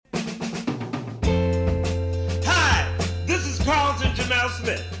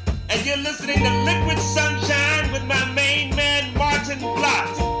Smith, and you're listening to Liquid Sunshine with my main man, Martin Blott.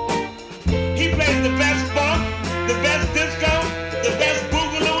 He plays the best funk, the best disco, the best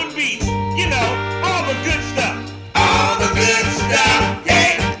boogaloo and beats. You know, all the good stuff. All the good stuff,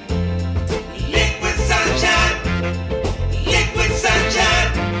 yeah. Liquid Sunshine, Liquid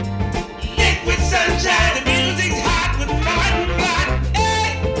Sunshine, Liquid Sunshine. The music's hot with Martin Blott.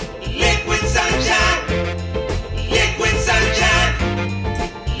 Hey, Liquid Sunshine, Liquid Sunshine,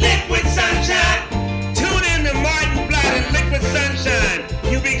 Liquid Sunshine. Tune in to Martin Blott and Liquid Sunshine.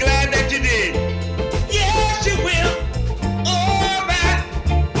 You'll be glad that you did. Yes, you will. All right.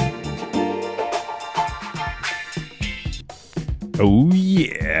 Oh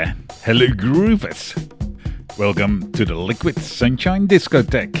yeah. Hello groovers. Welcome to the Liquid Sunshine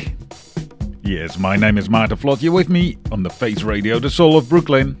Discotheque. Yes, my name is Maarten Vlot. You're with me on the Face Radio, the soul of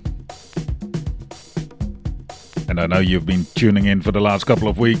Brooklyn. And I know you've been tuning in for the last couple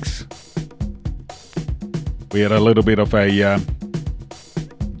of weeks. We had a little bit of a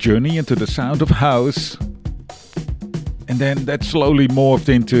journey into the sound of house. And then that slowly morphed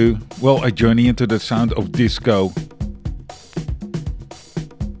into, well, a journey into the sound of disco.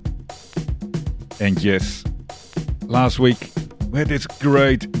 And yes, last week we had this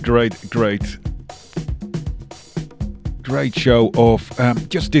great show of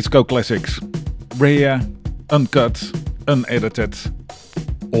just disco classics. Rare, uncut, unedited,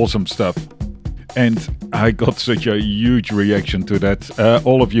 awesome stuff. And I got such a huge reaction to that.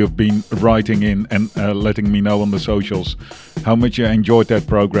 All of you have been writing in and letting me know on the socials how much you enjoyed that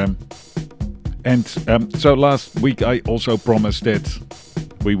program. And so last week I also promised that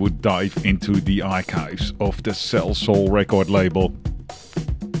we would dive into the archives of the Salsoul record label.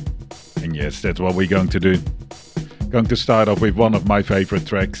 And yes, that's what we're going to do. Going to start off with one of my favorite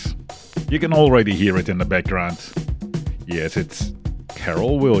tracks. You can already hear it in the background. Yes, it's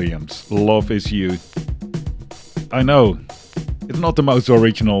Carol Williams, Love Is You. I know, it's not the most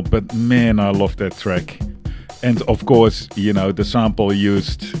original, but man, I love that track. And of course, you know, the sample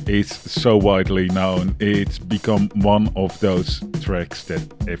used is so widely known. It's become one of those tracks that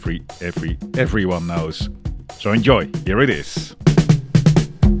everyone knows. So enjoy, here it is.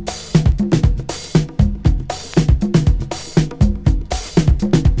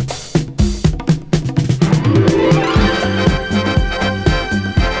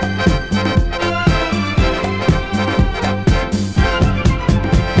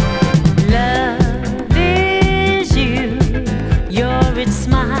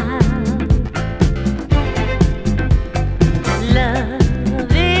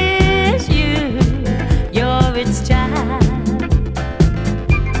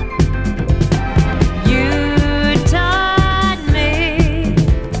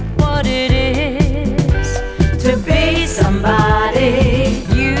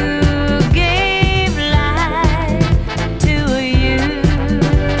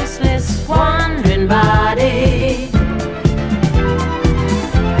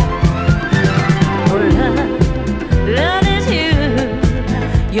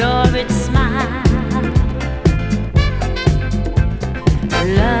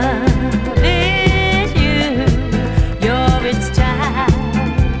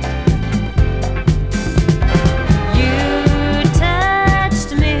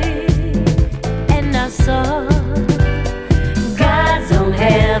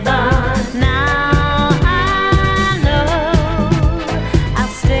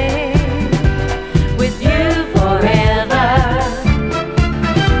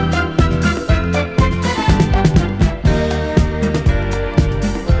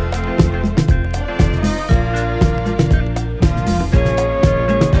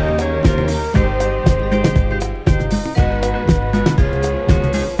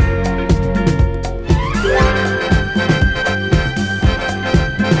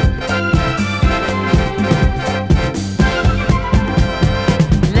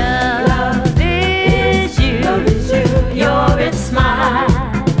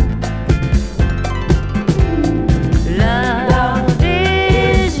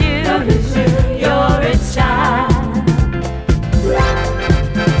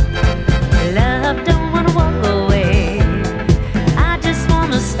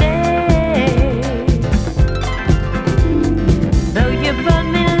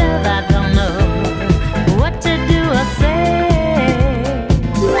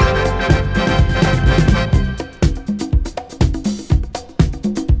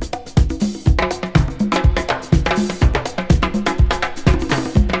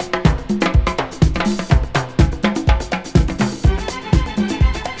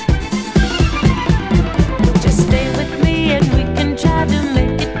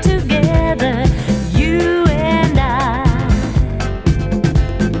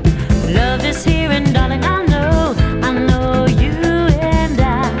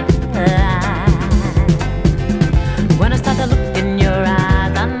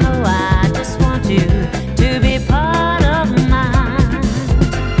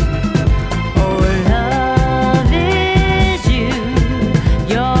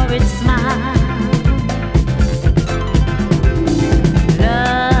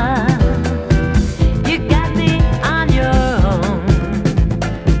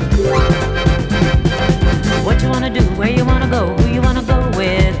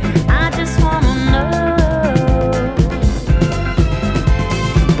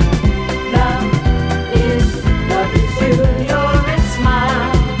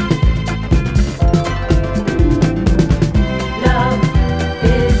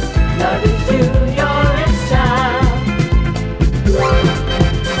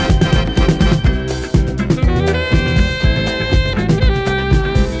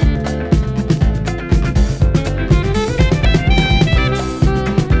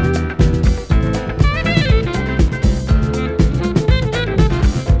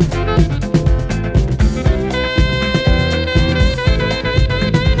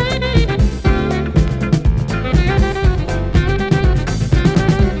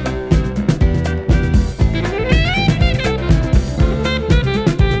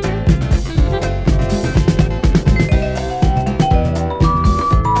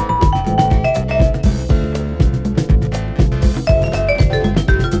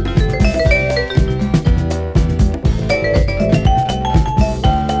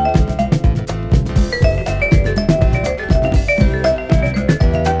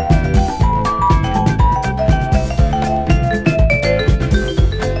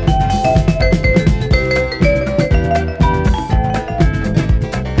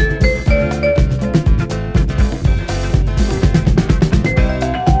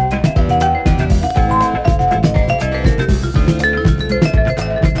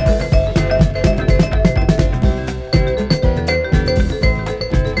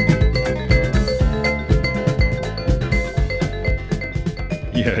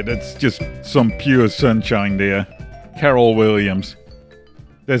 That's just some pure sunshine there. Carol Williams.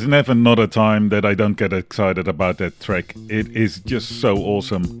 There's never not a time that I don't get excited about that track. It is just so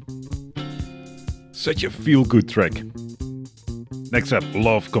awesome. Such a feel-good track. Next up,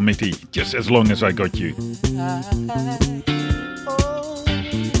 Love Committee, Just As Long As I Got You.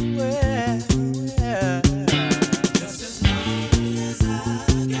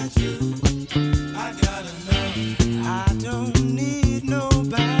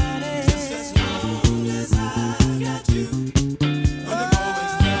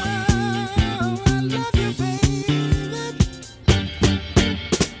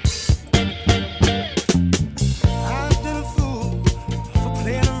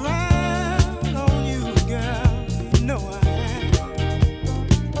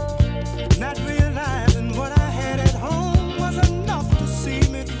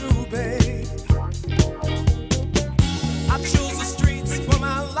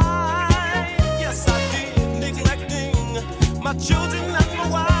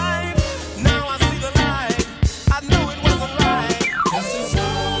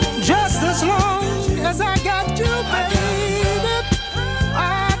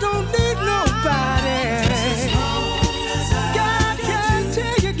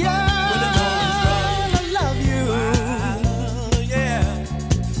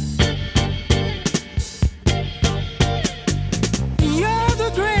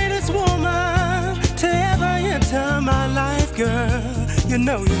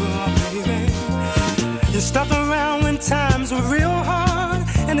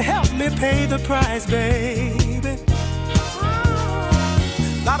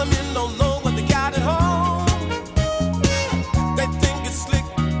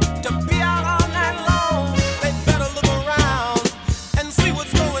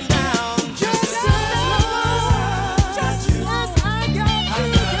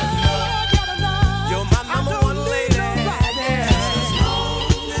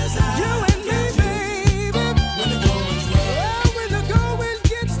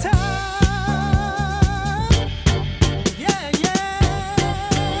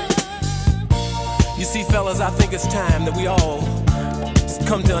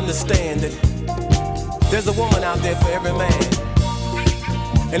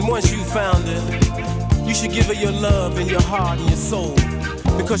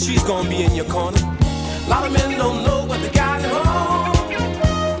 Because she's gonna be in your corner. A lot of men don't know what they got at home.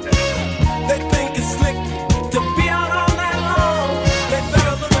 They think it's slick to be out all night long. They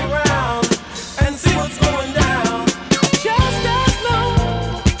better look around and see what's going down. Just as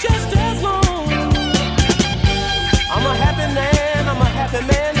long, just as long. I'm a happy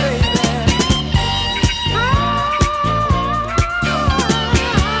man, baby.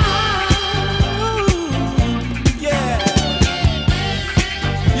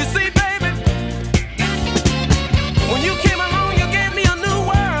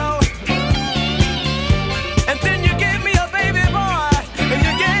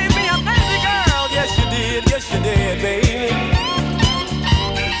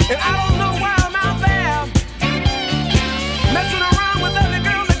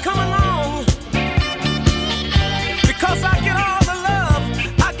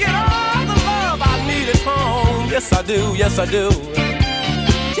 Yes, I do.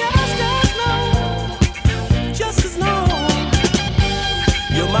 Just as long.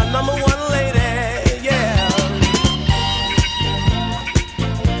 You're my number one lady, yeah.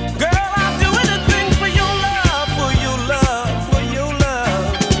 Girl, I'll do anything for your love, for your love, for your love.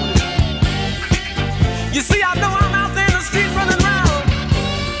 You see, I know I'm out there in the street running around,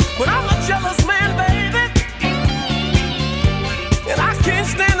 but I'm a jealous man, baby. And I can't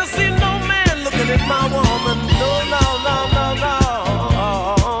stand to see no man looking at my woman. No.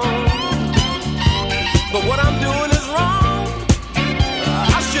 But what I'm doing is wrong.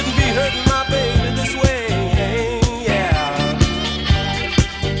 I shouldn't be hurting my baby this way, yeah.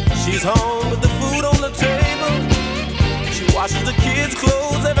 She's home with the food on the table. She washes the kids'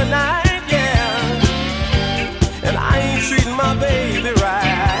 clothes every night, yeah. And I ain't treating my baby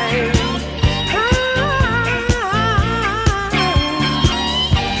right.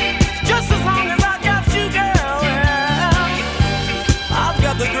 Just as long as I got you, girl, yeah. I've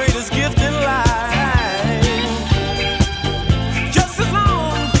got the greatest gift in life.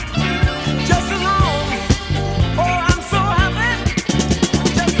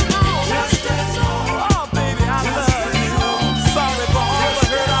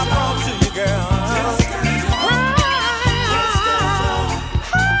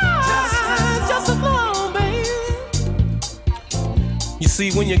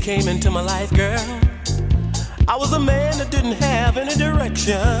 See, when you came into my life, girl, I was a man that didn't have any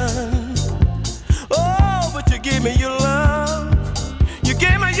direction. Oh, but you gave me your love. You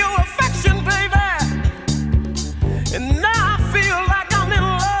gave me your affection, baby. And now I feel like I'm in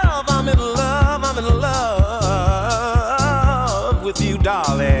love. I'm in love. I'm in love with you,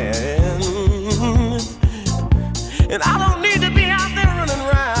 darling. And I don't need to be out there running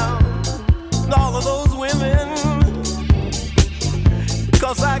around with all of those women.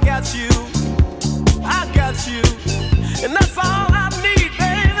 'Cause I got you. I got you. And that's all I need,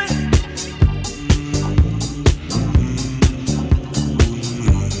 baby.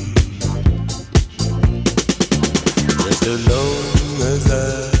 Just as long as I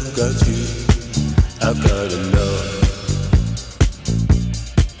got you, I've got enough.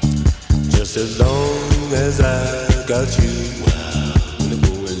 Just as long as I got you, when the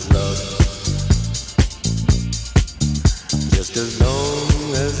going's rough. Just as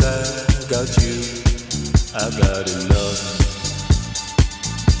long as I got you, I've got enough.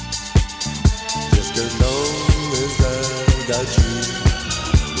 Just as long as I got you,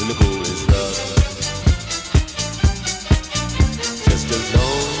 when the going's rough. Just as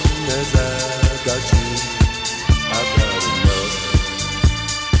long as I got you, I've got enough.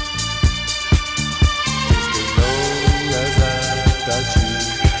 Just as long as I got you,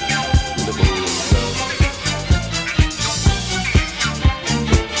 when the going's rough.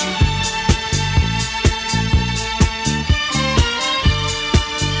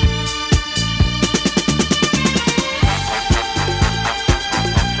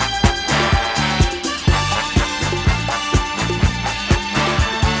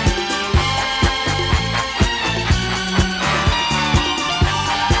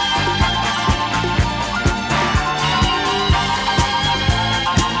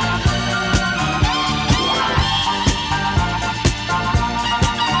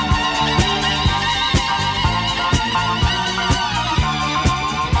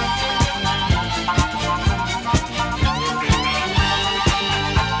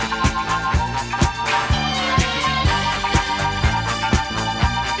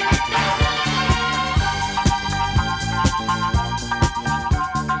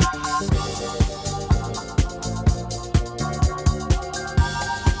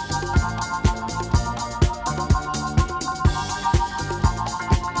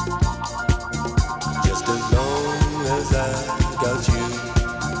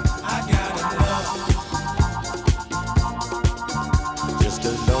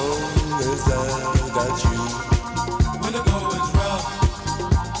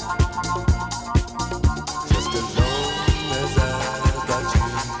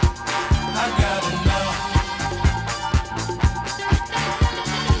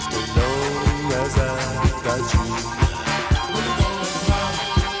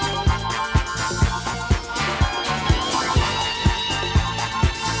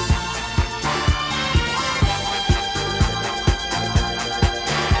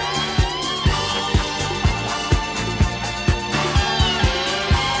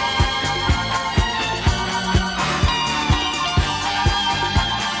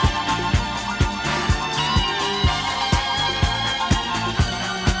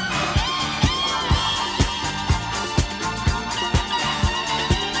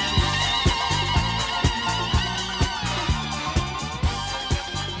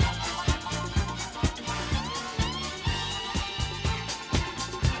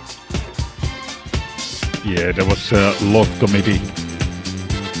 Yeah, that was Love Committee.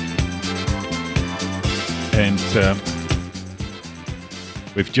 And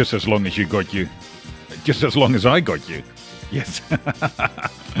with Just As Long As You Got You. Just as long as I got you. Yes.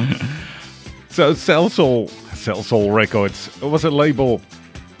 So Salsoul Records was a label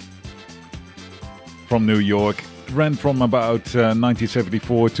from New York. It ran from about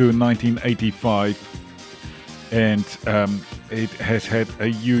 1974 to 1985. And it has had a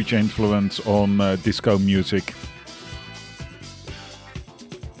huge influence on disco music.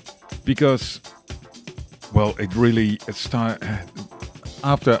 Because, well, it really started...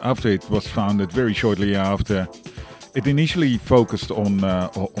 After it was founded, very shortly after, it initially focused on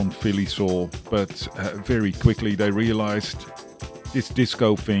Philly soul, but very quickly they realized this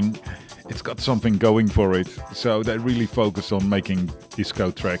disco thing, it's got something going for it. So they really focused on making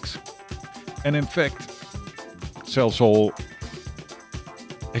disco tracks. And in fact, Salsoul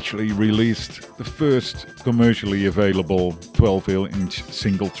actually released the first commercially available 12-inch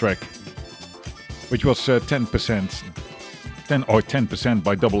single track, which was 10%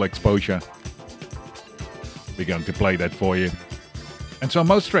 by Double Exposure. We're going to play that for you. And so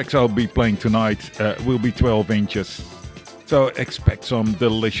most tracks I'll be playing tonight will be 12 inches. So expect some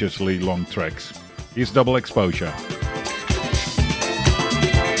deliciously long tracks. Here's Double Exposure.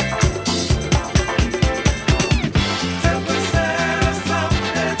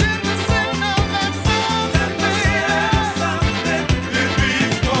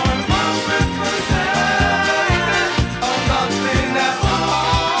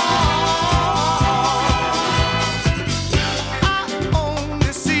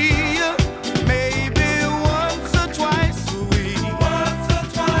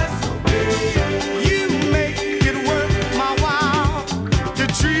 You make it work.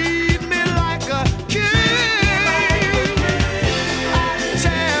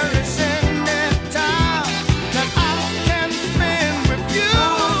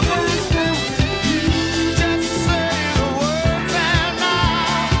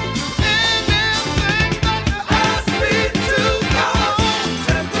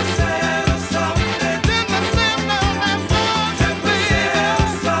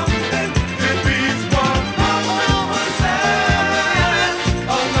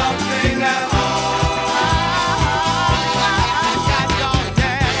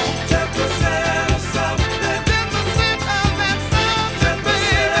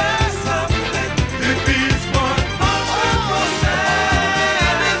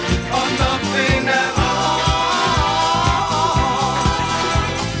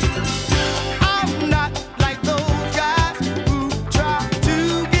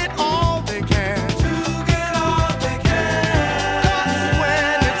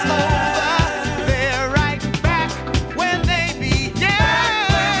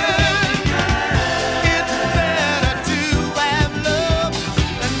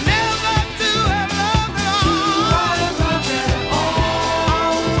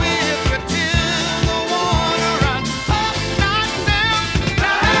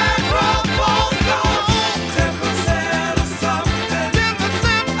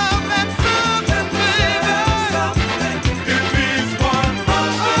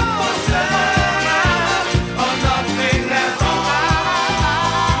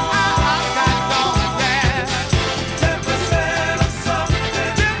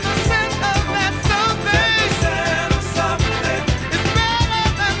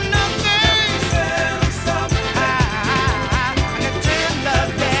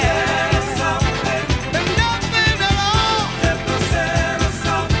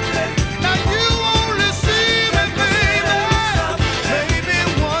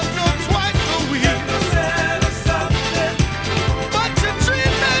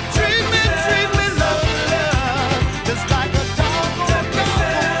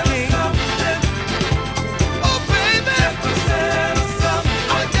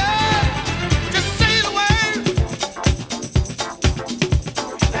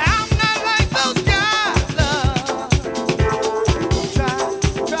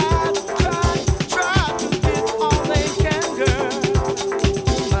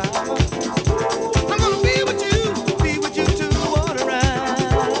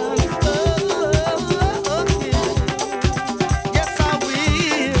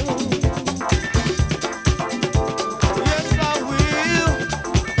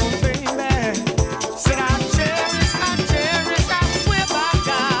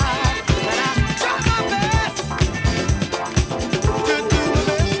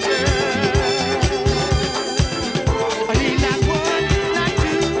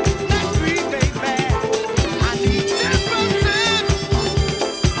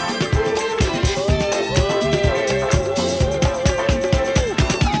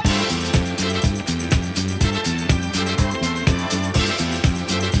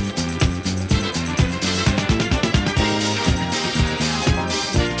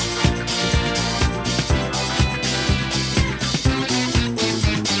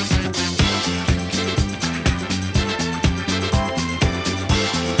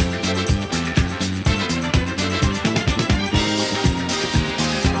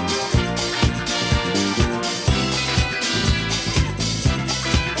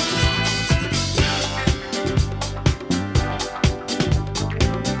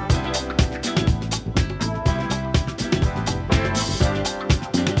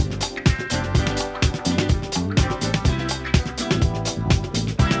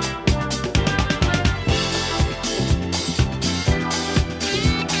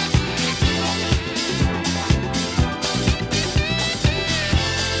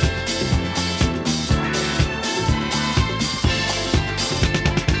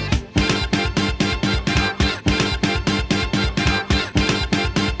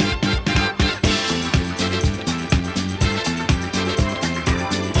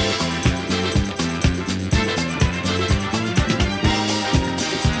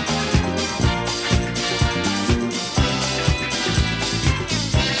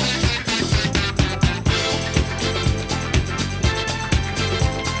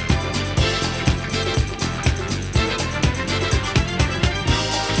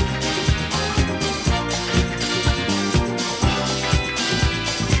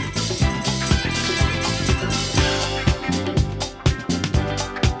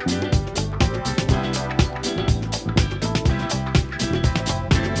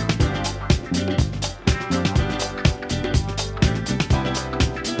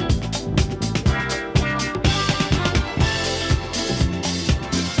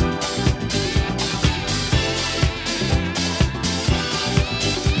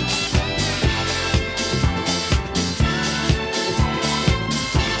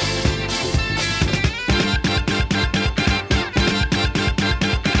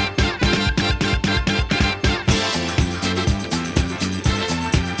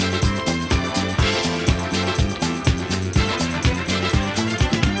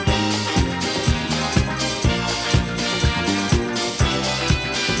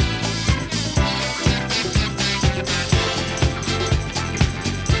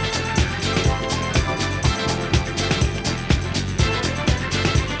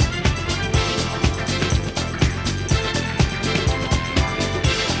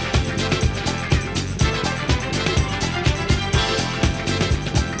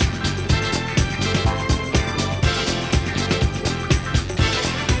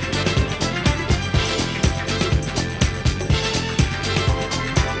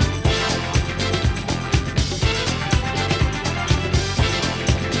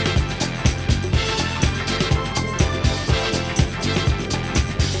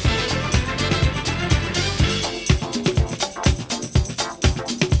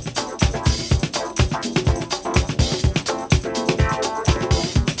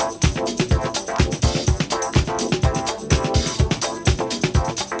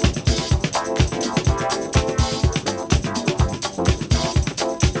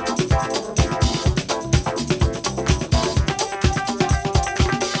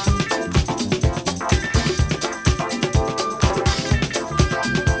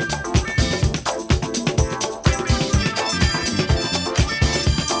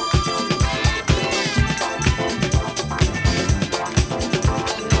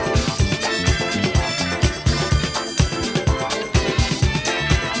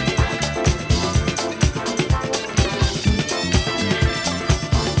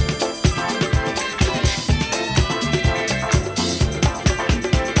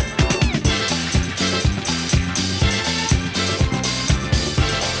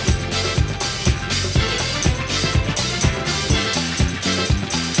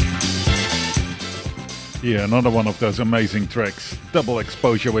 Yeah, another one of those amazing tracks. Double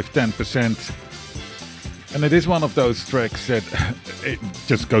exposure with 10%. And it is one of those tracks that it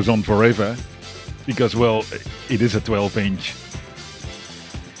just goes on forever. Because, well, it is a 12-inch.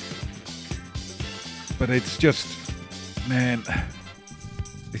 But it's just, man,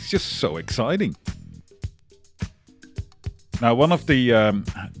 it's just so exciting. Now, one of the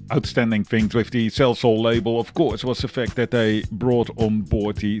outstanding things with the Salsoul label, of course, was the fact that they brought on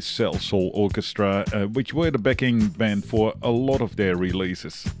board the Salsoul Orchestra, which were the backing band for a lot of their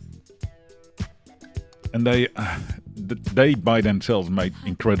releases. And they by themselves made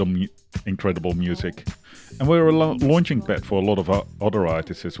incredible music. And were a launching pad for a lot of other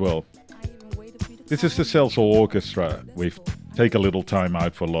artists as well. This is the Salsoul Orchestra with Take a Little Time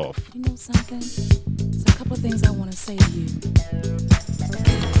Out for Love. You know something? There's a couple of things I want to say to you. Time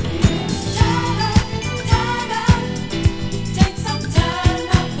out, take some time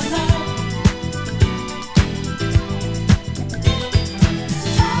out for love.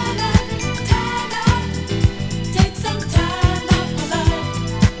 Time out, take some time out for love.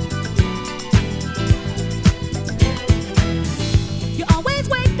 You always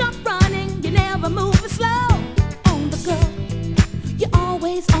wake up running, you never move slow. On the go, you're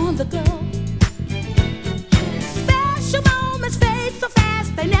always on the go. Special moments fade so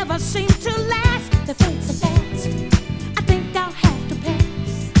fast, they never seem to last. They fade so fast, I think I'll have to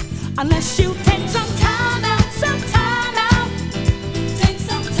pass. Unless you take some time out, some time out. Take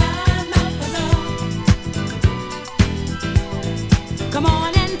some time out for love. Come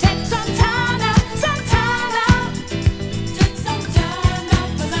on and take some time out, some time out. Take some time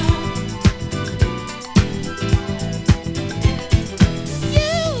out for love.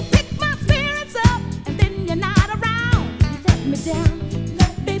 You pick my spirits up and then you're not around. You let me down.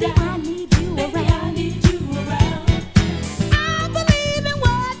 Baby, I need you around. I believe in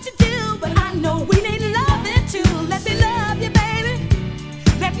what you do, but I know we need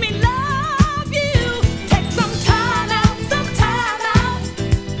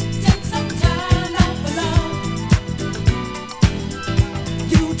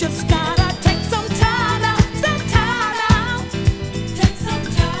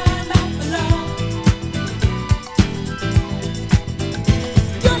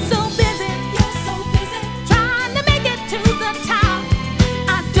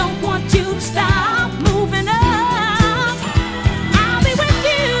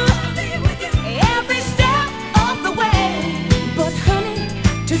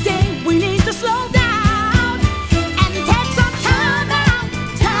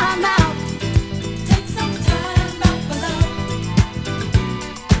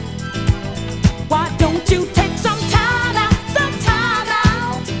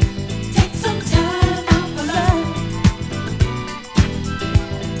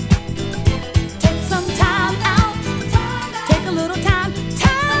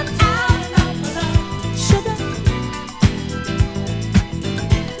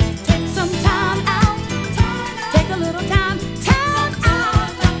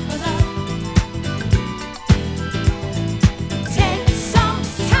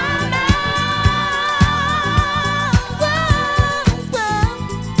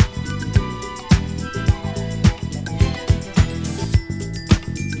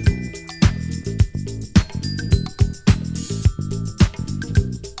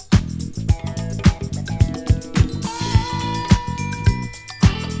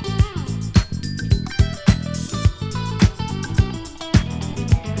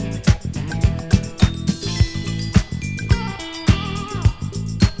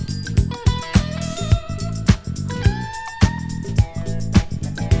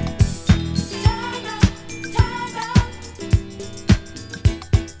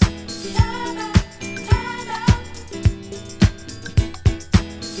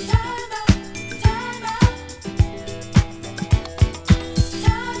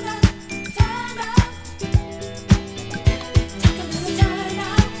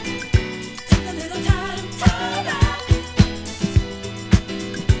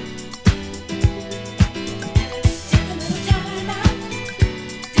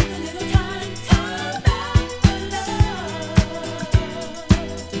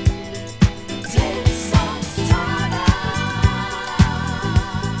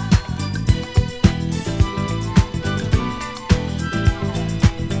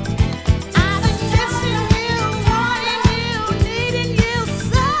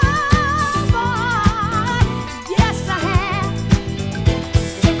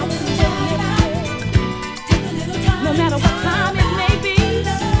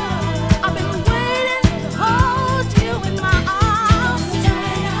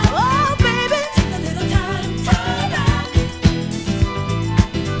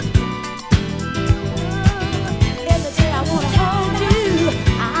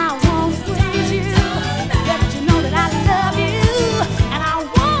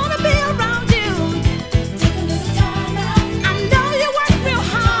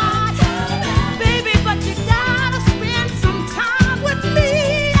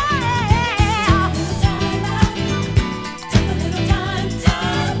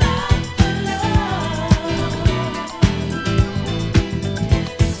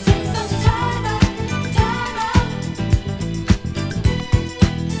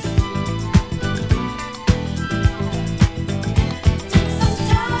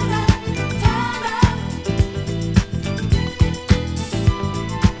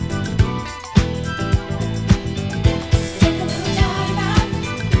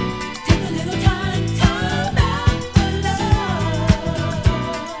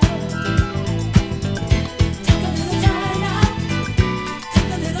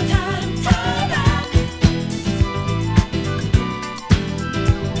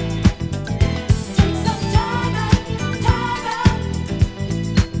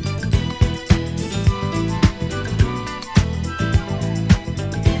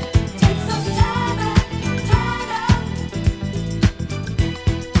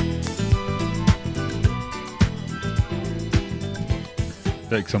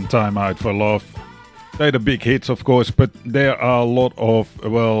Take Some Time Out for Love. They're the big hits, of course, but there are a lot of,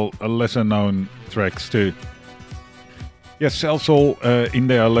 well, lesser known tracks too. Yes, Salsoul, in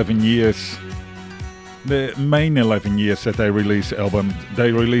their 11 years, the main 11 years that they release album,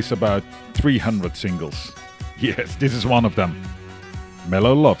 they release about 300 singles. Yes, this is one of them.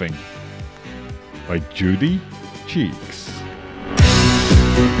 Mellow Loving by Judy Cheeks.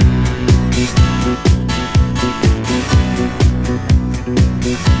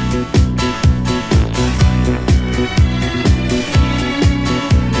 Inside.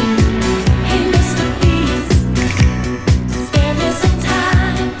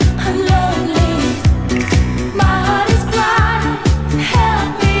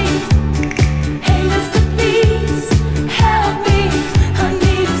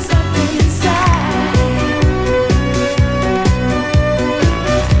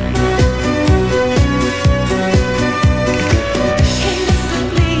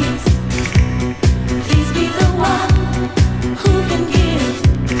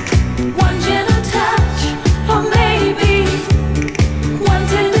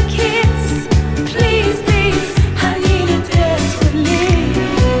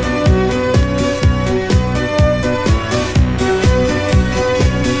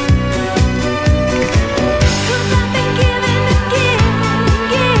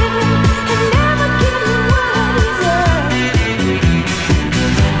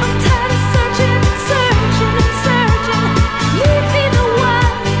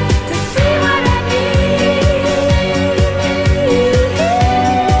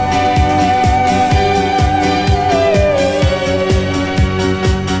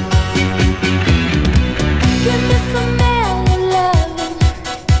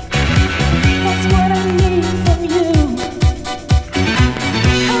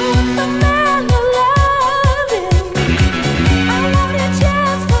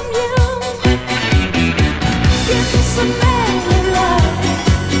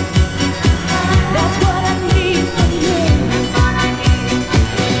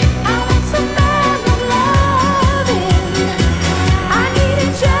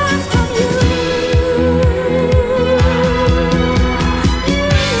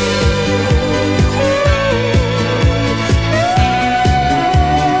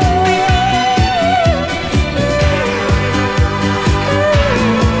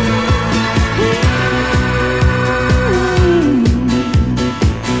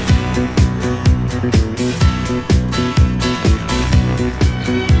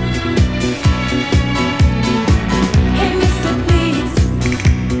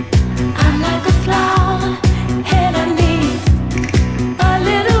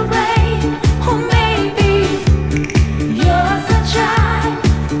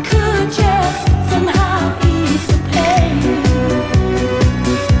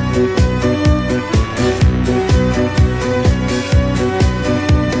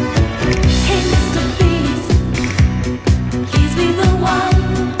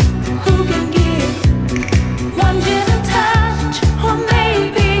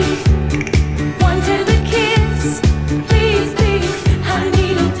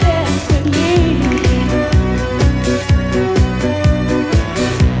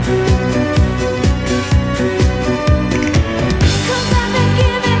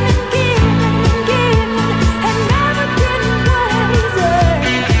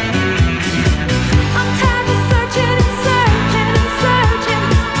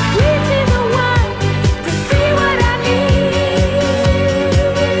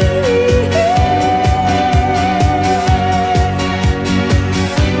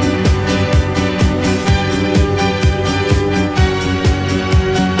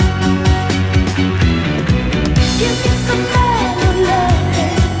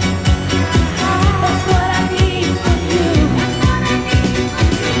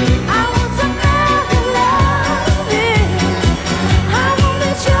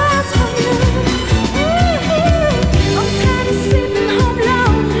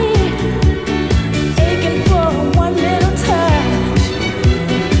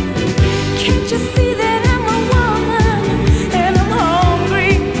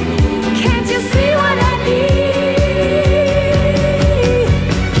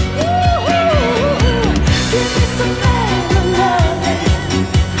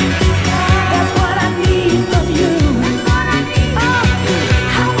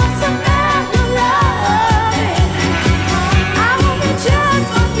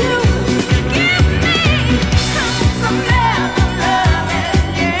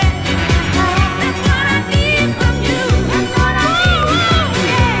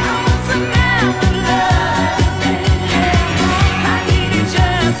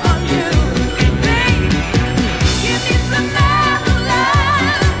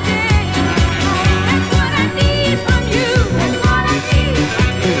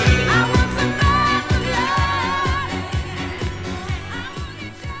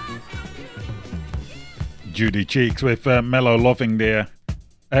 Judy Cheeks with Mellow Loving there.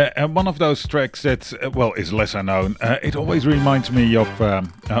 And one of those tracks that, is lesser known. It always reminds me of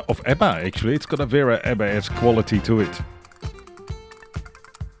ABBA, actually. It's got a very ABBA-esque quality to it.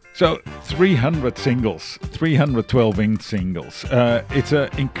 So, 300 singles, 312-inch singles. It's an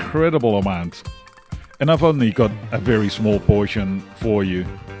incredible amount. And I've only got a very small portion for you.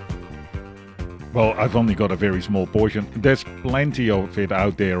 Well, I've only got a very small portion. There's plenty of it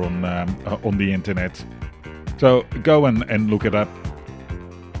out there on the internet. So go and look it up.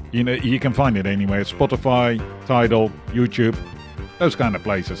 You know, you can find it anywhere. Spotify, Tidal, YouTube, those kind of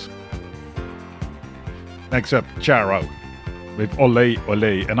places. Next up, Charo with Ole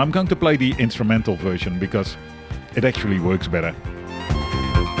Ole. And I'm going to play the instrumental version because it actually works better.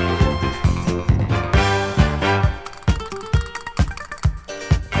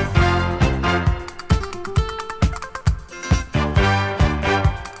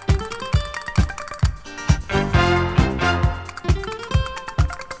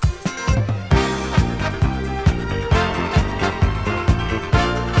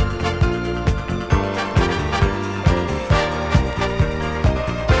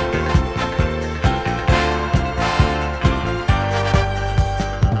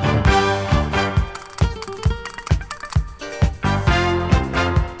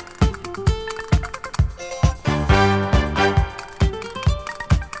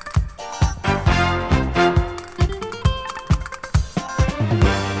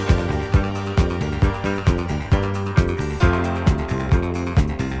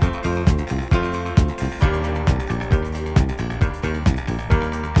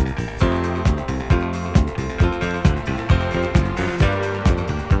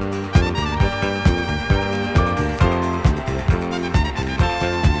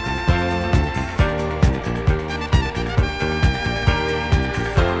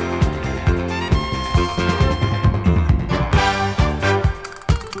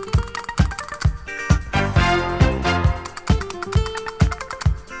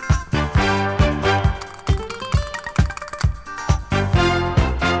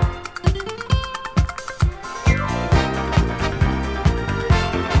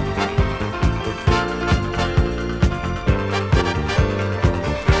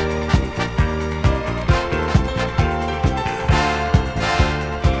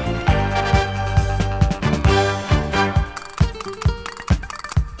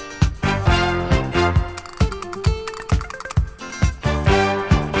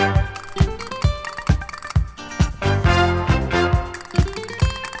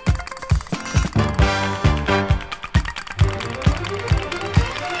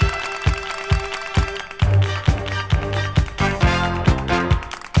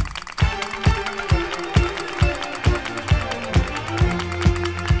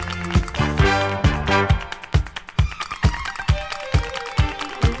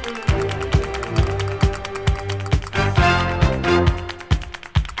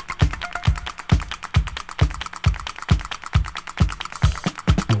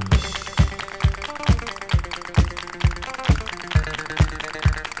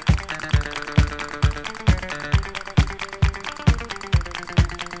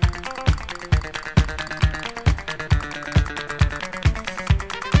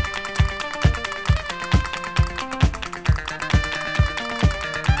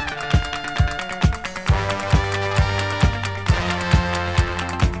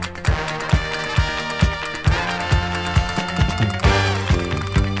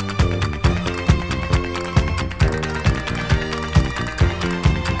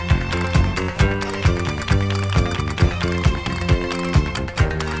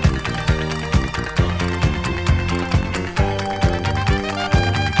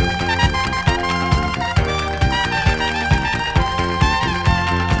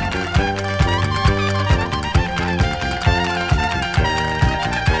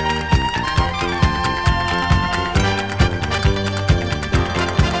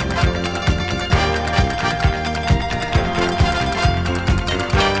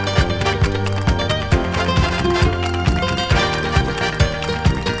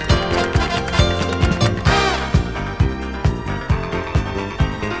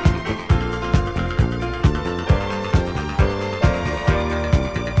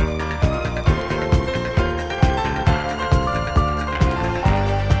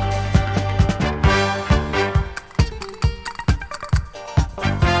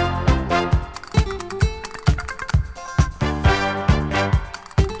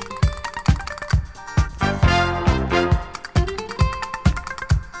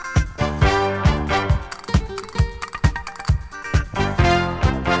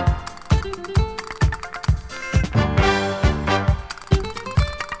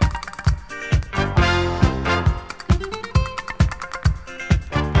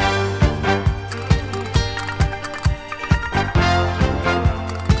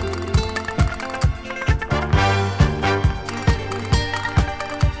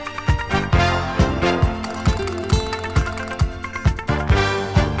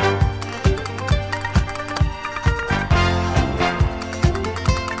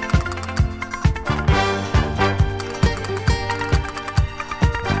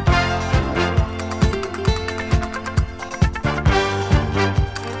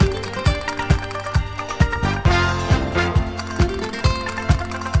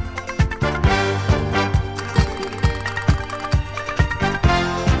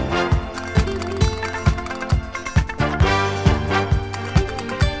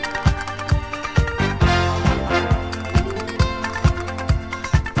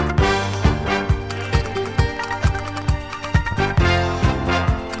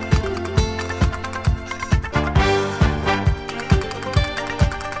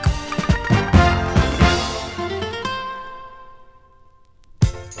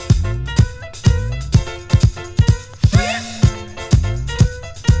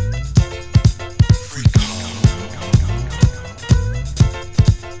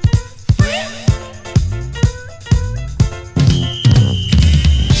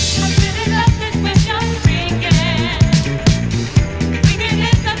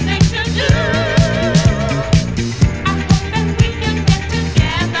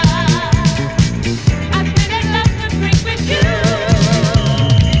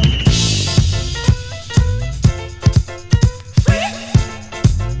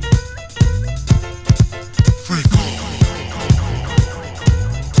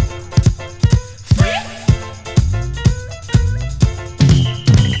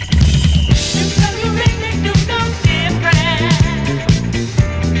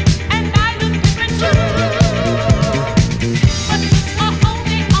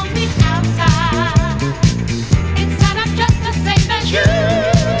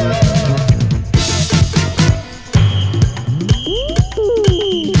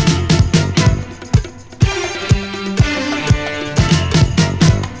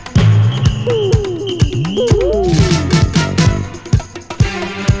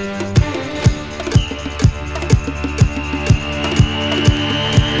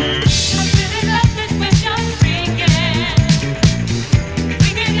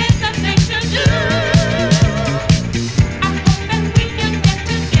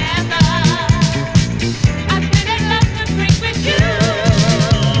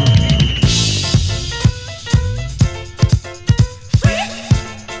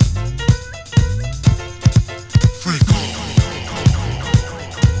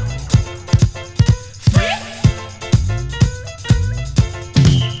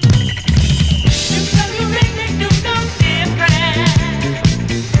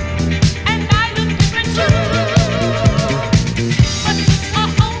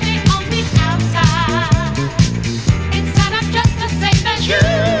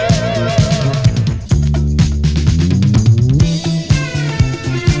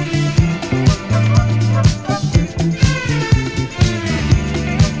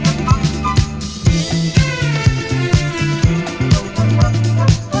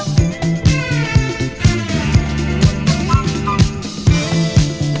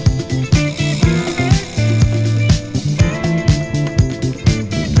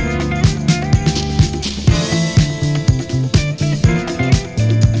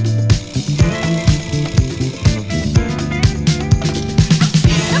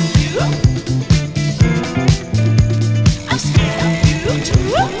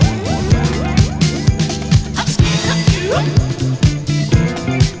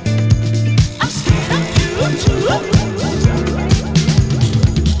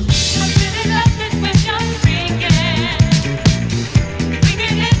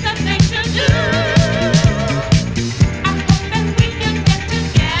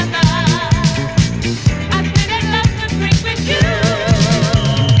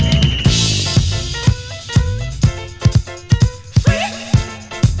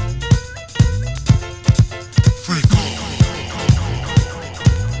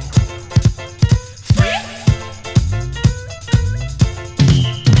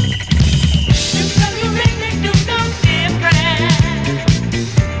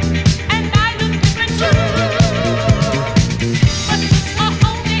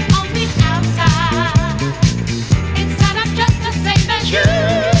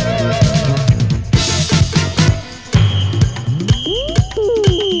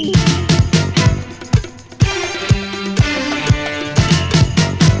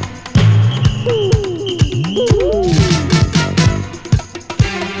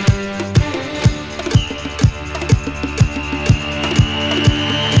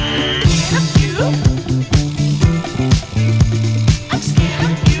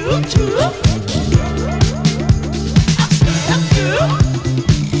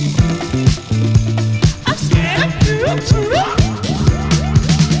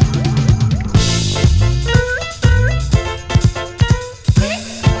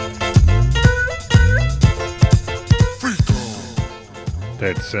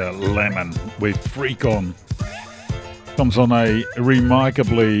 is Lemon with Freak On. Comes on a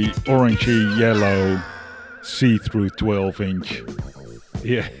remarkably orangey yellow see-through 12-inch.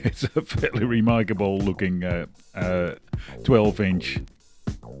 Yeah, it's a fairly remarkable looking 12-inch.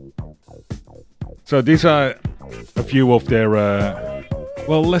 So these are a few of their,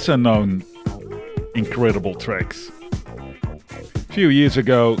 lesser known incredible tracks. A few years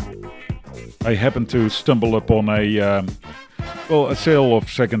ago, I happened to stumble upon a sale of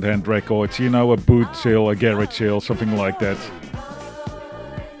second-hand records, you know, a boot sale, a garage sale, something like that.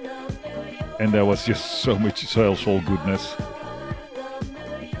 And there was just so much Salsoul goodness.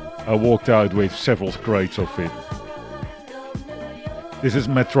 I walked out with several crates of it. This is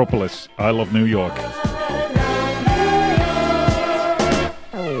Metropolis, I Love New York. I love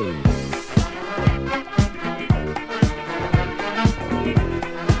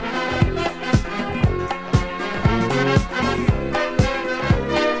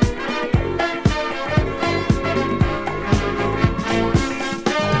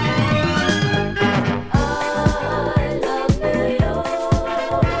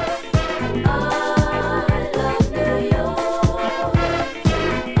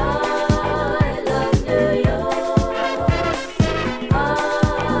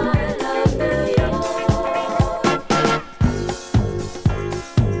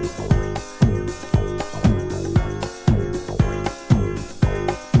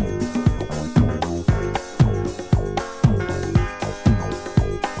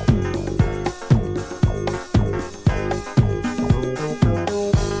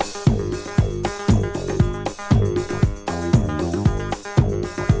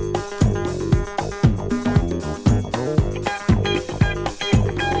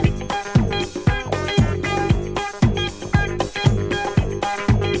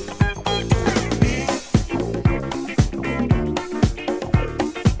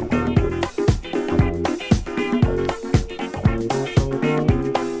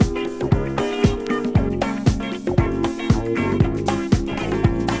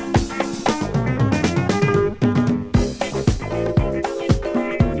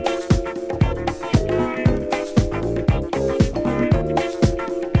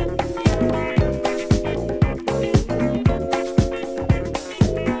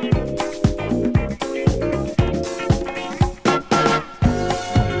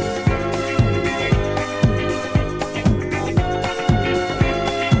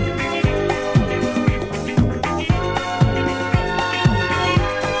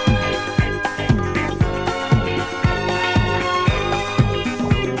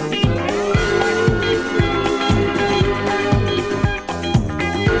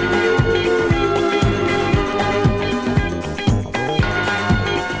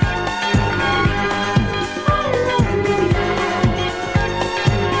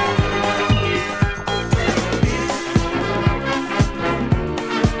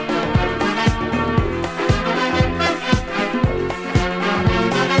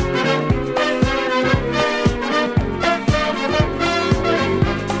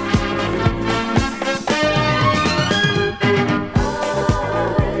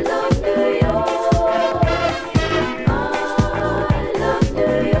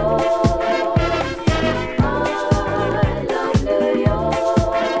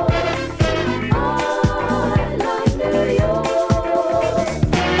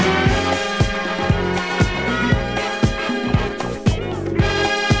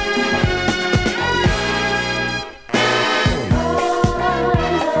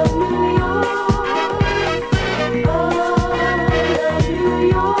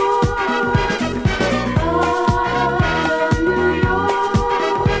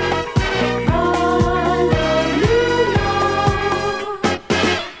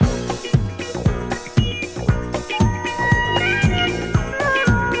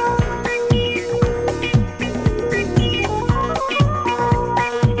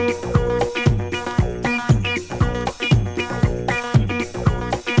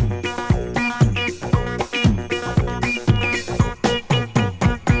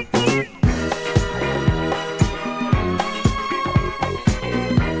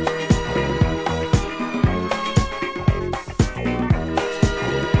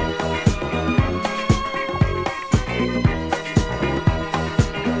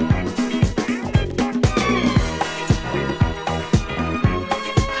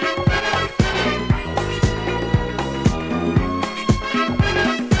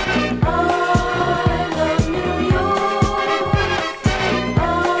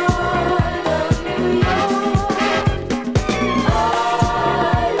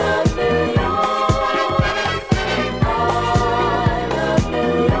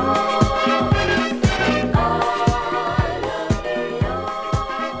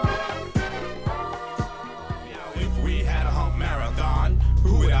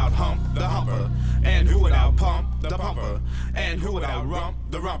And who without rump?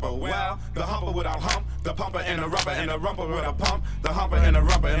 The rumper. Well, the humper without hump. The pumper and the rumper and the rumper without pump. The humper and the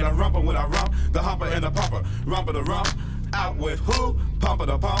rumper and the rumper without rump. The humper and the pumper. Rumper the rump. Out with who? Pumper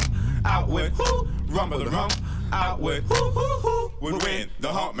the pump. Out with who? Rumper the rump. Out with who? We win the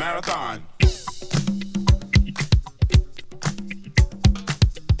hump marathon.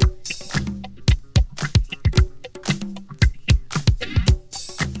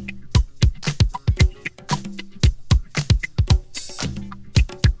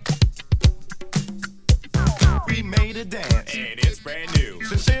 Dance. And it's brand new.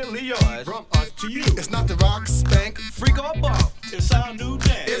 Sincerely yours, from us to you. It's not the rock, spank, Freak or bump, it's our new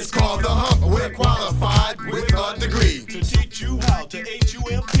dance. it's called the hump. We're qualified with a degree. To teach you how to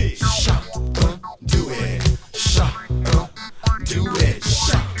H-U-M-P. Shot, do it. Shot, do it.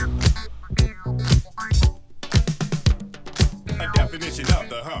 Shot. A definition of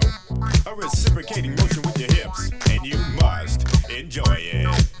the hump. A reciprocating motion with your hips. And you must enjoy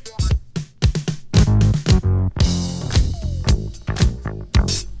it.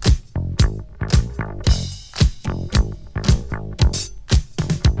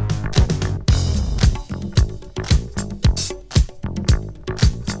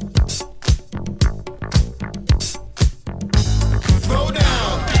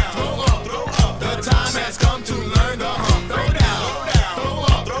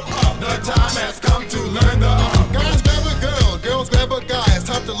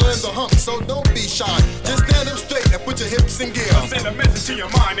 So don't be shy, just stand up straight and put your hips in gear. Send a message to your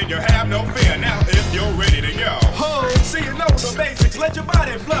mind and you have no fear. Now if you're ready to go. Ho, so you know the basics, let your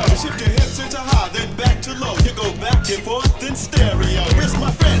body flow. Shift your hips into high, then back to low. You go back and forth, then stereo. Where's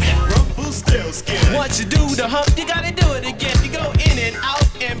my friend? Rumple still skin. Once you do the hump, you gotta do it again. You go in and out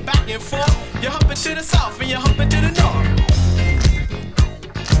and back and forth. You hump it to the south and you hump it to the north.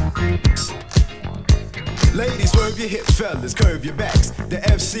 Ladies, swerve your hips, fellas, curve your backs. The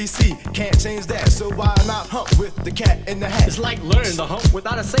FCC can't change that, so why not hump with the cat in the hat? It's like learning to hump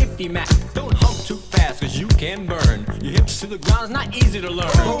without a safety mat. Don't hump too fast, cause you can burn. Your hips to the ground is not easy to learn.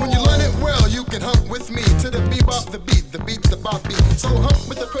 But when you learn it well, you can hump with me to the bebop, the beat, the bop beat. So hump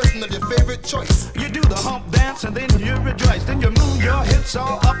with the person of your favorite choice. You do the hump dance and then you rejoice. Then you move your hips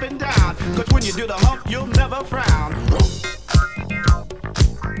all up and down. Cause when you do the hump, you'll never frown.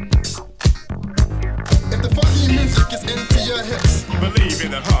 If the funky music is into your hips, Believe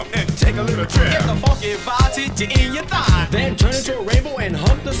in the hump and take a little trip. Get the funky vibes hit you in your thigh. Then turn into a rainbow and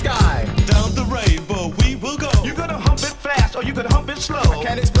hump the sky. Down the rainbow we will go. You gonna hump it fast or you gonna hump it slow. I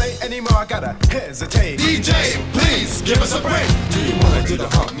can't explain anymore, I gotta hesitate. DJ, please give us a break. Do you wanna do the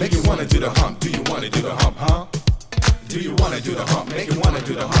hump? Make you wanna do the hump. Do you wanna do the hump, huh? Do you wanna do the hump? Make you wanna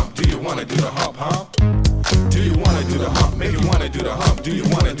do the hump. Do you wanna do the hump, huh? Do you wanna do the hump? Make you wanna do the hump. Do you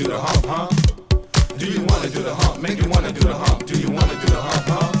wanna do the hump, huh? Do you wanna do the hump? Make you wanna do the hump. Do you wanna do the hump,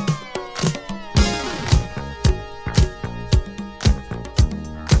 huh?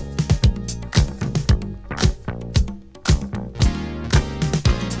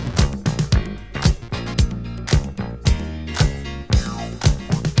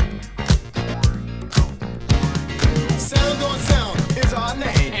 Sound on sound is our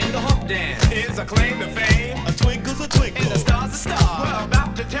name. And the hump dance Is a claim to fame. A twinkle's a twinkle. and the star's a star. We're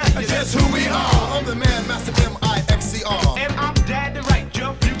about to tell you Just who we are. I'm the man, Master M-I-X-E-R. And I'm Dad the right,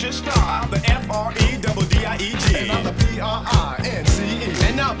 your future star. I'm the F-R-E-double-D-I-E-G. And I'm the P-R-I-N-C-E.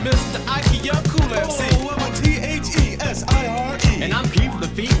 And now Mr. Ike, your cool MC. Oh, I'm a T-H-E-S-I-R-E. And I'm P for the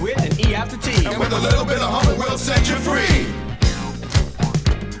feet with an E after T. And with a little bit of hump, we'll set you free.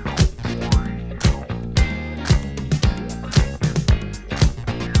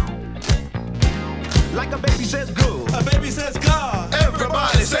 Like a baby says go. A baby says God.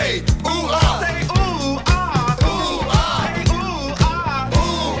 Everybody say, ooh, ah. Say ooh, ah. Ooh, ah. Say ooh, ah.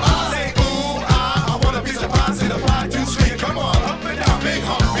 Ooh, ah. Say, ooh, ah. I want a piece of pie, see the pie too sweet. Come on, hump it down. Big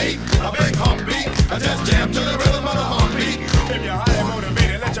hump beat, a big hump beat. I just jam to the rhythm of the hump beat. If you're highly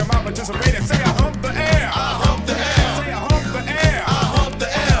motivated, let your mouth participate and say I hump the air. I hump the air. Say I hump the air. I hump the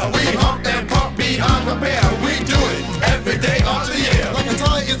air. We hump and pump beyond repair. We do it every day of the year. Like a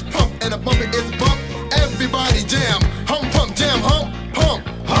tire is pumped and a bumper is bumped. Everybody jam, hump, pump, jam, hump, pump,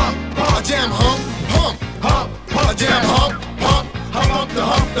 hump, pump, jam, hump, pump, hump, pump, jam, hump, pump, hump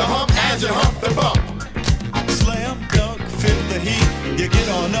the hump as you hump the bump. Slam dunk, feel the heat. You get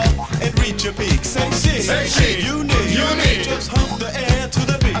on up and reach your peak. Say shit, Say shit. you need. Just hump the air to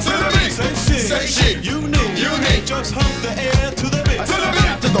the beat. To the beat. Say shit, Say shit. you need. Just hump the air to the beat. To the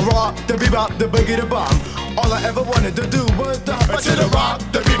beat. To the rock, the bebop, the boogie, the bomb. All I ever wanted to do was the hump. To the rock,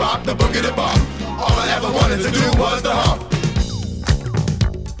 the bebop, the boogie, the bump. All I ever wanted to do was the hump.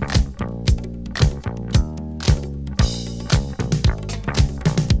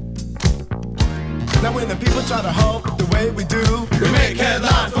 try to hump the way we do. We make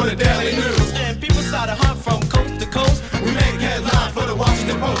headlines for the Daily News. And people start to hunt from coast to coast. We make headlines for the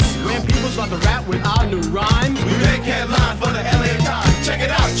Washington Post. When people start to rap with our new rhymes. We make headlines for the LA Times. Check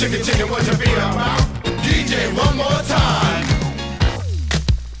it out, chicken, chicken, what you be about? DJ, one more time.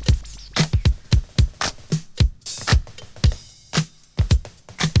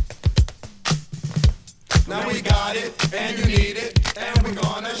 Now we got it, and you need it, and we're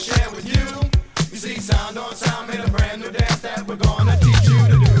gonna share with you. You see, Sound on Sound made a brand new dance that we're gonna teach you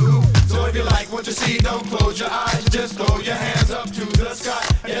to do. So if you like what you see, don't close your eyes, just throw your hands up to the sky.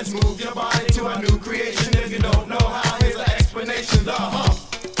 And just move your body to a new creation. If you don't know how, here's the explanation, the hump.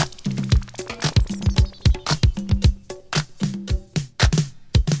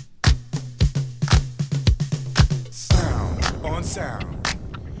 Sound on sound,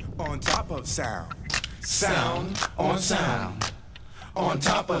 on top of sound. Sound on sound, on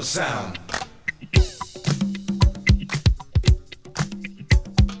top of sound.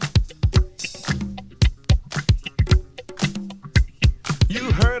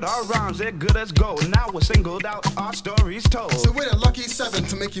 You heard our rhymes, they're good as gold. Now we're singled out, our stories told. So we're the lucky seven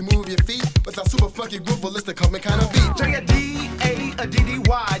to make you move your feet with our super funky groove-alistic coming kind of beat. Say a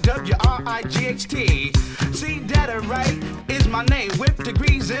D-A-D-D-Y, W-R-I-G-H-T. See, that right is my name, with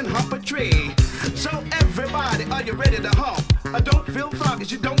degrees in humpatry. So everybody, are you ready to hump? Don't feel froggy,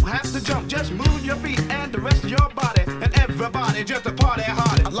 you don't have to jump. Just move your feet and the rest of your body. And everybody just a party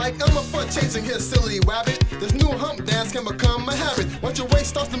hard. Like Elmer Fudd chasing his silly rabbit, this new hump dance can become a habit. Once your waist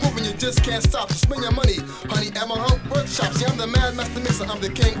starts to move and you just can't stop, so spend your money, honey, at my hump workshop. See, I'm the mad master mixer, I'm the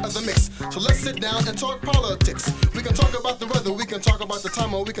king of the mix. So let's sit down and talk politics. We can talk about the weather, we can talk about the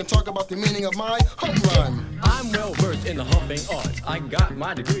time, or we can talk about the meaning of my hump rhyme. I'm well versed in the humping arts. I got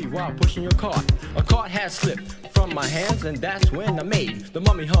my degree while pushing your cart. A cart had slipped from my hands, and that's when I made the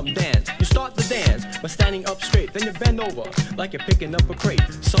mummy hump dance. You start the dance by standing up straight, then you bend over like you're picking up a crate.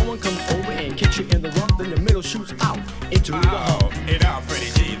 Someone comes over and kicks you in the rump, then the middle shoots out into the hump. And I'm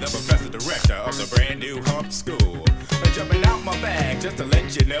Freddie G, the professor director of the brand new hump school. Jumping out my bag just to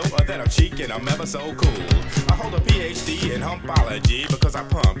let you know that I'm chic and I'm ever so cool. I hold a PhD in humpology because I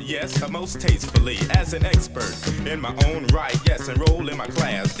pump, yes, most tastefully as an expert in my own right. Yes, enroll in my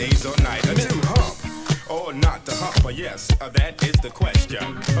class days or night. To hump or not to hump, yes, that is the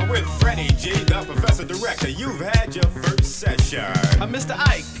question. With Freddie G, the professor director, you've had your first session. Mr.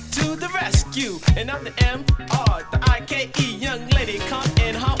 Ike to the rescue, and I'm the M.R., the I.K.E. Young lady, come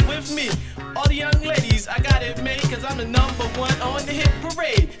and hump with me. All the young ladies, I got it made, cause I'm the number one on the hit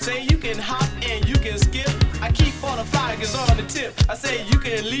parade. Say you can hop and you can skip. I keep all the fly girls on the tip. I say you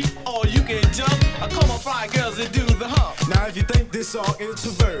can leap or you can jump. I call my fly girls to do the hump. Now if you think this song is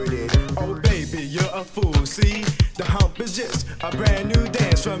perverted, oh baby, you're a fool. See, the hump is just a brand new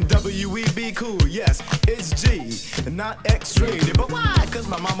dance from W.E.B. Cool. Yes, it's G, not X-rated. But why? Cause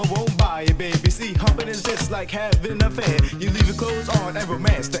my mama won't buy it, baby. See, humping is just like having a affair. You leave your clothes on and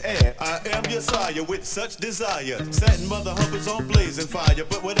romance the air. I am your sire with such desire, setting mother humpers on blazing fire.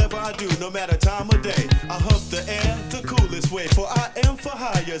 But whatever I do, no matter time or day, I hump the air the coolest way. For I am for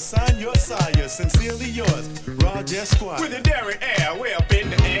hire, sign your sire, sincerely yours, Roger Esquire. With a daring air, way up in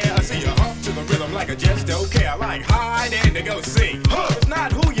the air, I see you hump to the rhythm like I just don't care. Like hide and to go sing. It's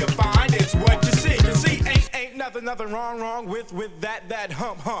not who you find, it's what you see. You see, ain't nothing wrong with that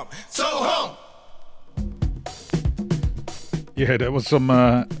hump. So hump. Yeah, that was some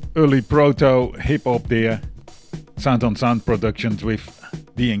early proto hip hop there. Sound on Sound Productions with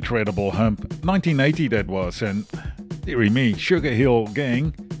the incredible hump. 1980 that was, and dearie me, Sugar Hill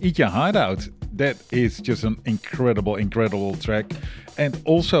Gang, Eat Your Heart Out. That is just an incredible track, and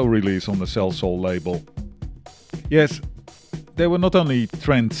also released on the Salsoul label. Yes, they were not only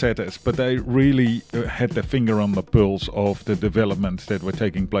trendsetters, but they really had their finger on the pulse of the developments that were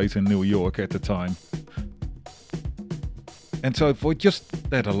taking place in New York at the time. And so for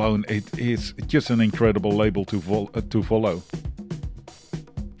just that alone, it is just an incredible label to follow.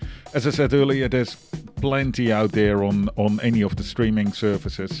 As I said earlier, there's plenty out there on any of the streaming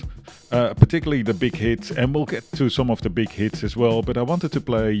services, particularly the big hits, and we'll get to some of the big hits as well, but I wanted to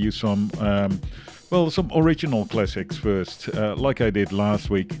play you some original classics first, like I did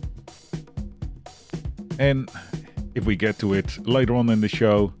last week. And if we get to it later on in the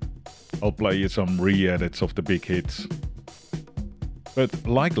show, I'll play you some re-edits of the big hits. But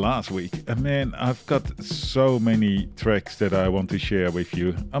like last week, man, I've got so many tracks that I want to share with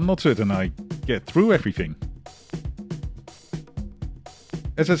you. I'm not certain I get through everything.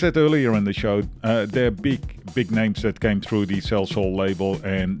 As I said earlier in the show, there are big names that came through the Salsoul label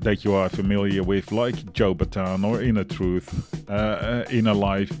and that you are familiar with, like Joe Bataan or Inner Truth, Inner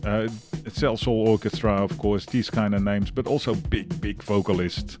Life. Salsoul Orchestra, of course, these kind of names, but also big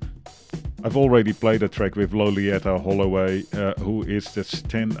vocalists. I've already played a track with Lolietta Holloway, who is the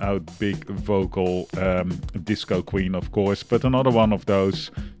stand-out big vocal disco queen, of course, but another one of those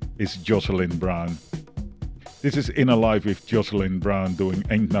is Jocelyn Brown. This is Inner Life with Jocelyn Brown doing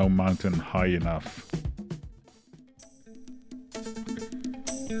Ain't No Mountain High Enough.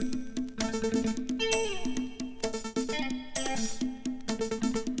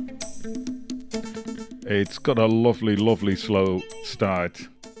 It's got a lovely slow start.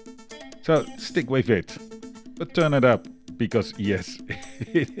 So stick with it, but turn it up, because yes,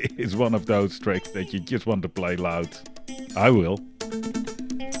 it is one of those tracks that you just want to play loud. I will.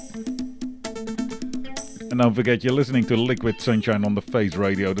 And don't forget, you're listening to Liquid Sunshine on the Face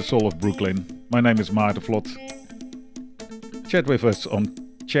Radio, the soul of Brooklyn. My name is Maarten Vlot. Chat with us on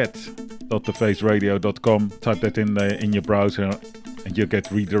chat.thefaceradio.com. Type that in your browser and you'll get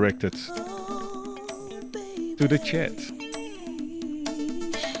redirected to the chat.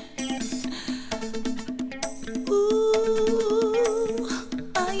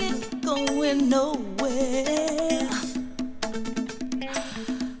 Nowhere.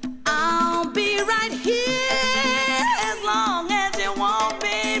 I'll be right here as long as you want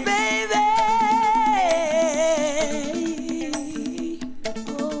me, baby.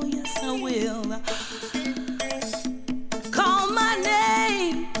 Oh, yes, I will. Call my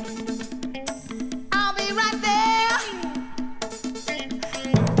name. I'll be right there.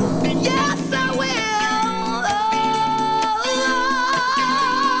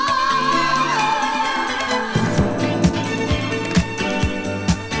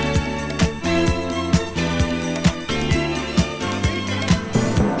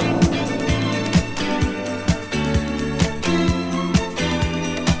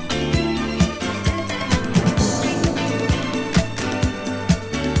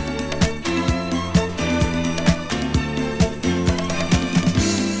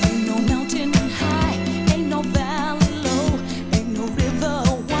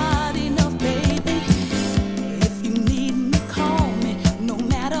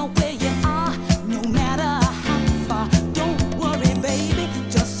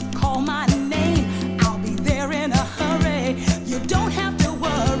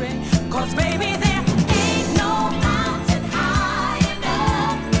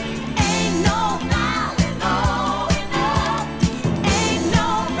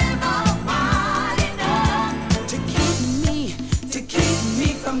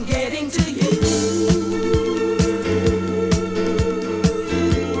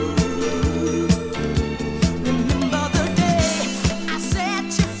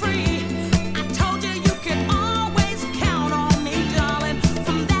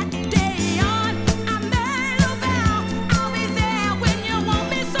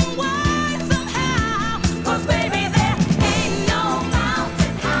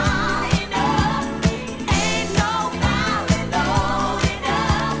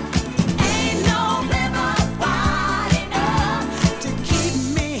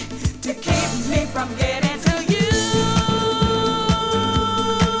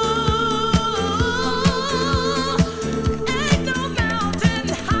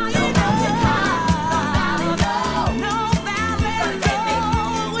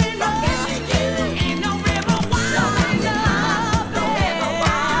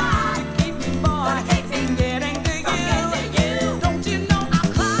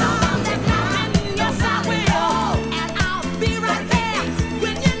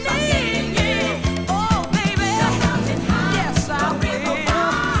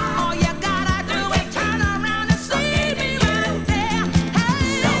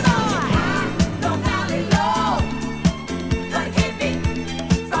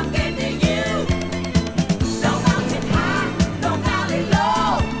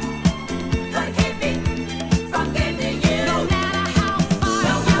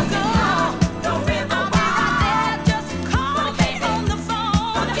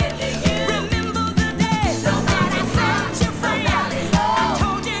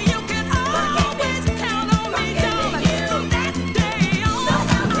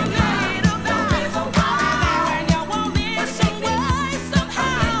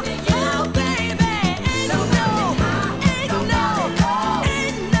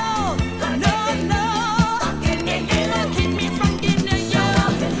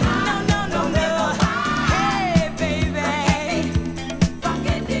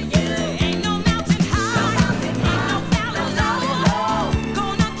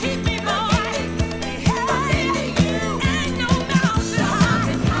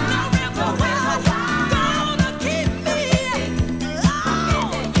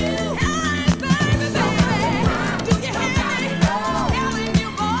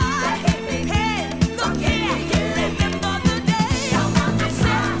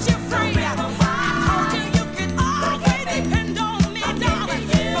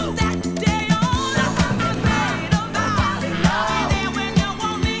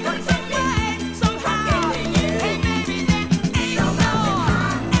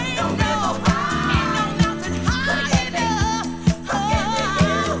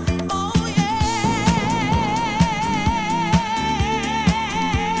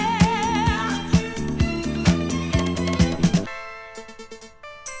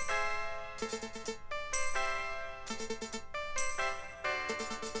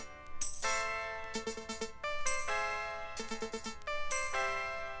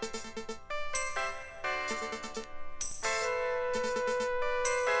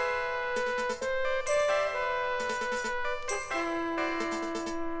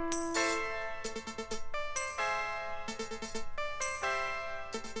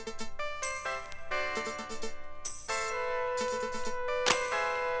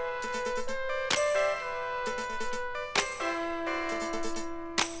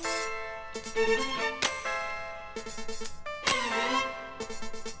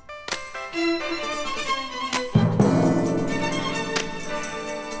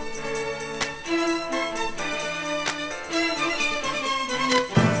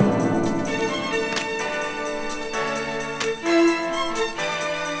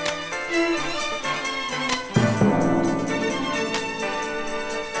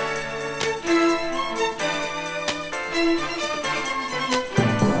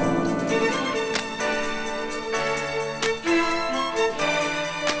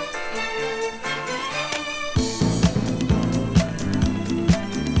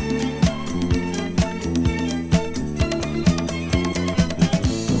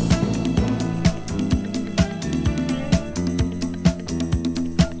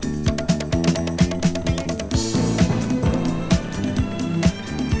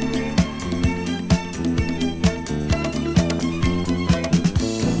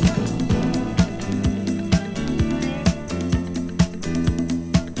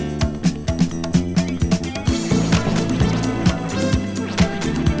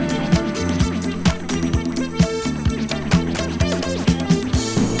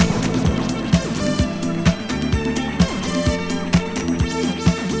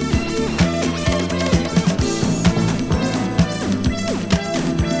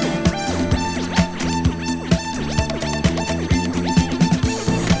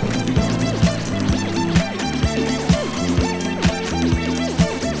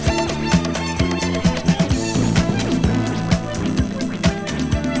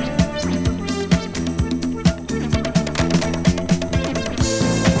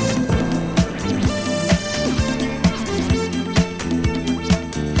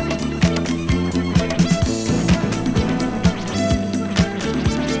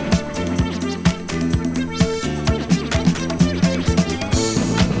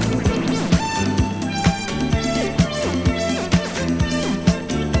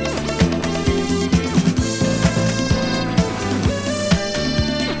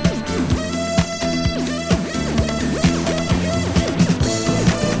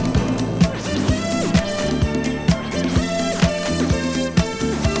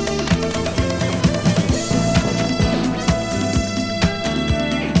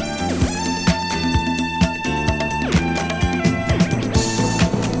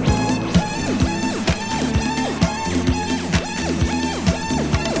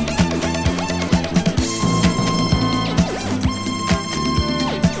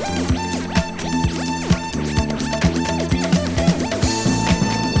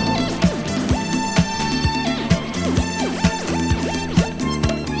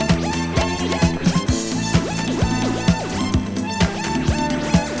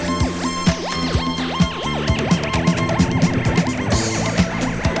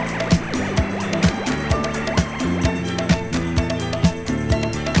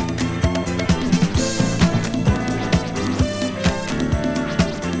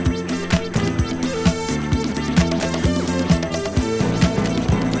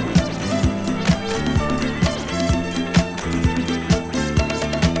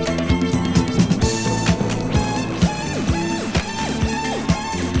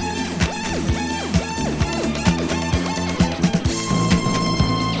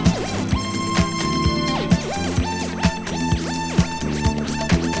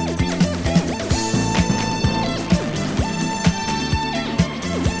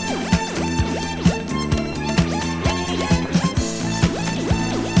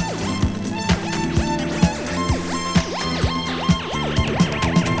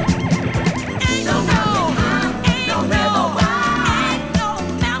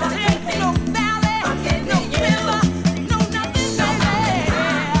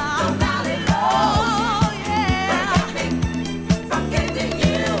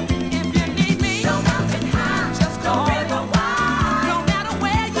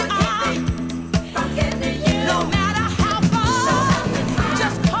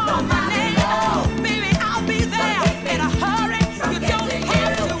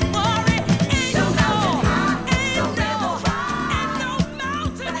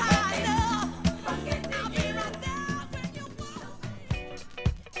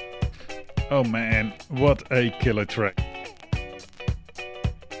 Oh man, what a killer track.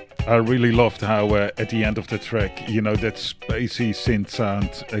 I really loved how at the end of the track, you know, that spacey synth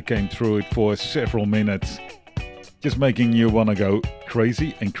sound came through it for several minutes. Just making you want to go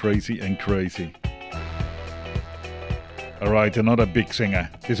crazy and crazy and crazy. Alright, another big singer.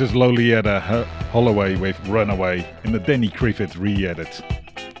 This is Lolietta Holloway with Runaway in the Danny Griffith re-edit.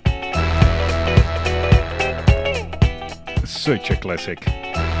 Such a classic.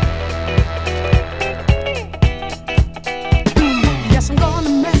 Yes, I'm gonna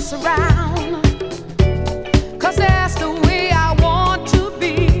mess around, 'cause that's the way I want to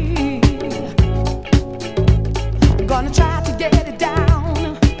be. I'm gonna try to get it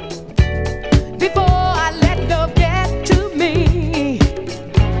down before I let love get to me.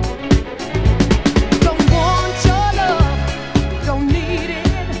 Don't want your love, don't need it.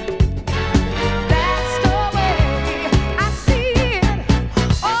 That's the way I see it.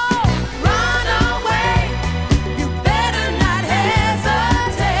 Oh, run away, you better not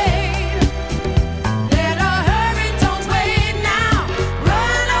hesitate. Better hurry, don't wait now.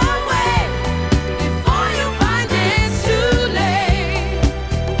 Run away before you find it's too late.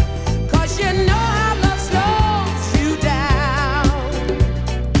 'Cause you know how love slows you down.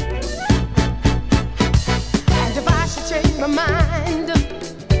 And if I should change my mind,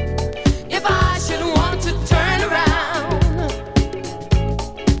 if I should want to turn around,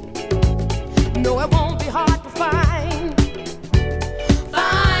 no, it won't be hard to find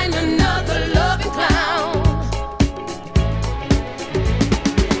another loving clown.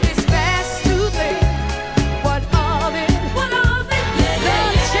 It's best to think what of it, love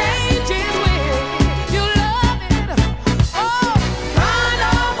changes when you love it. Oh, run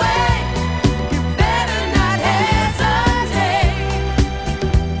away, you better not hesitate.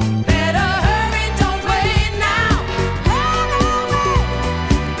 Better hurry, don't wait now. Run away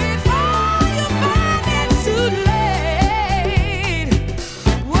before you find it's too late.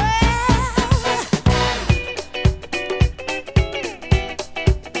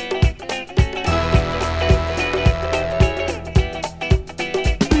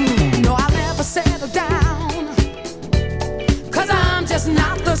 No, I'll never settle down, 'cause I'm just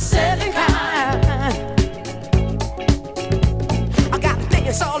not the settling kind. I gotta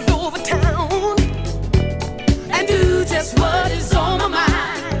dance all over town and do just what is on my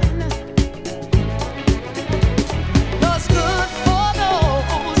mind. What's good for those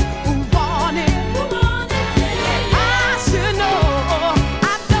who want it. I should know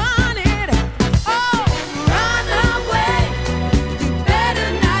I've done it. Oh, run away, you better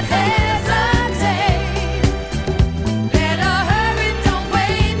not hesitate. Better hurry, don't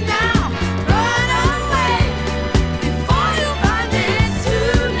wait now.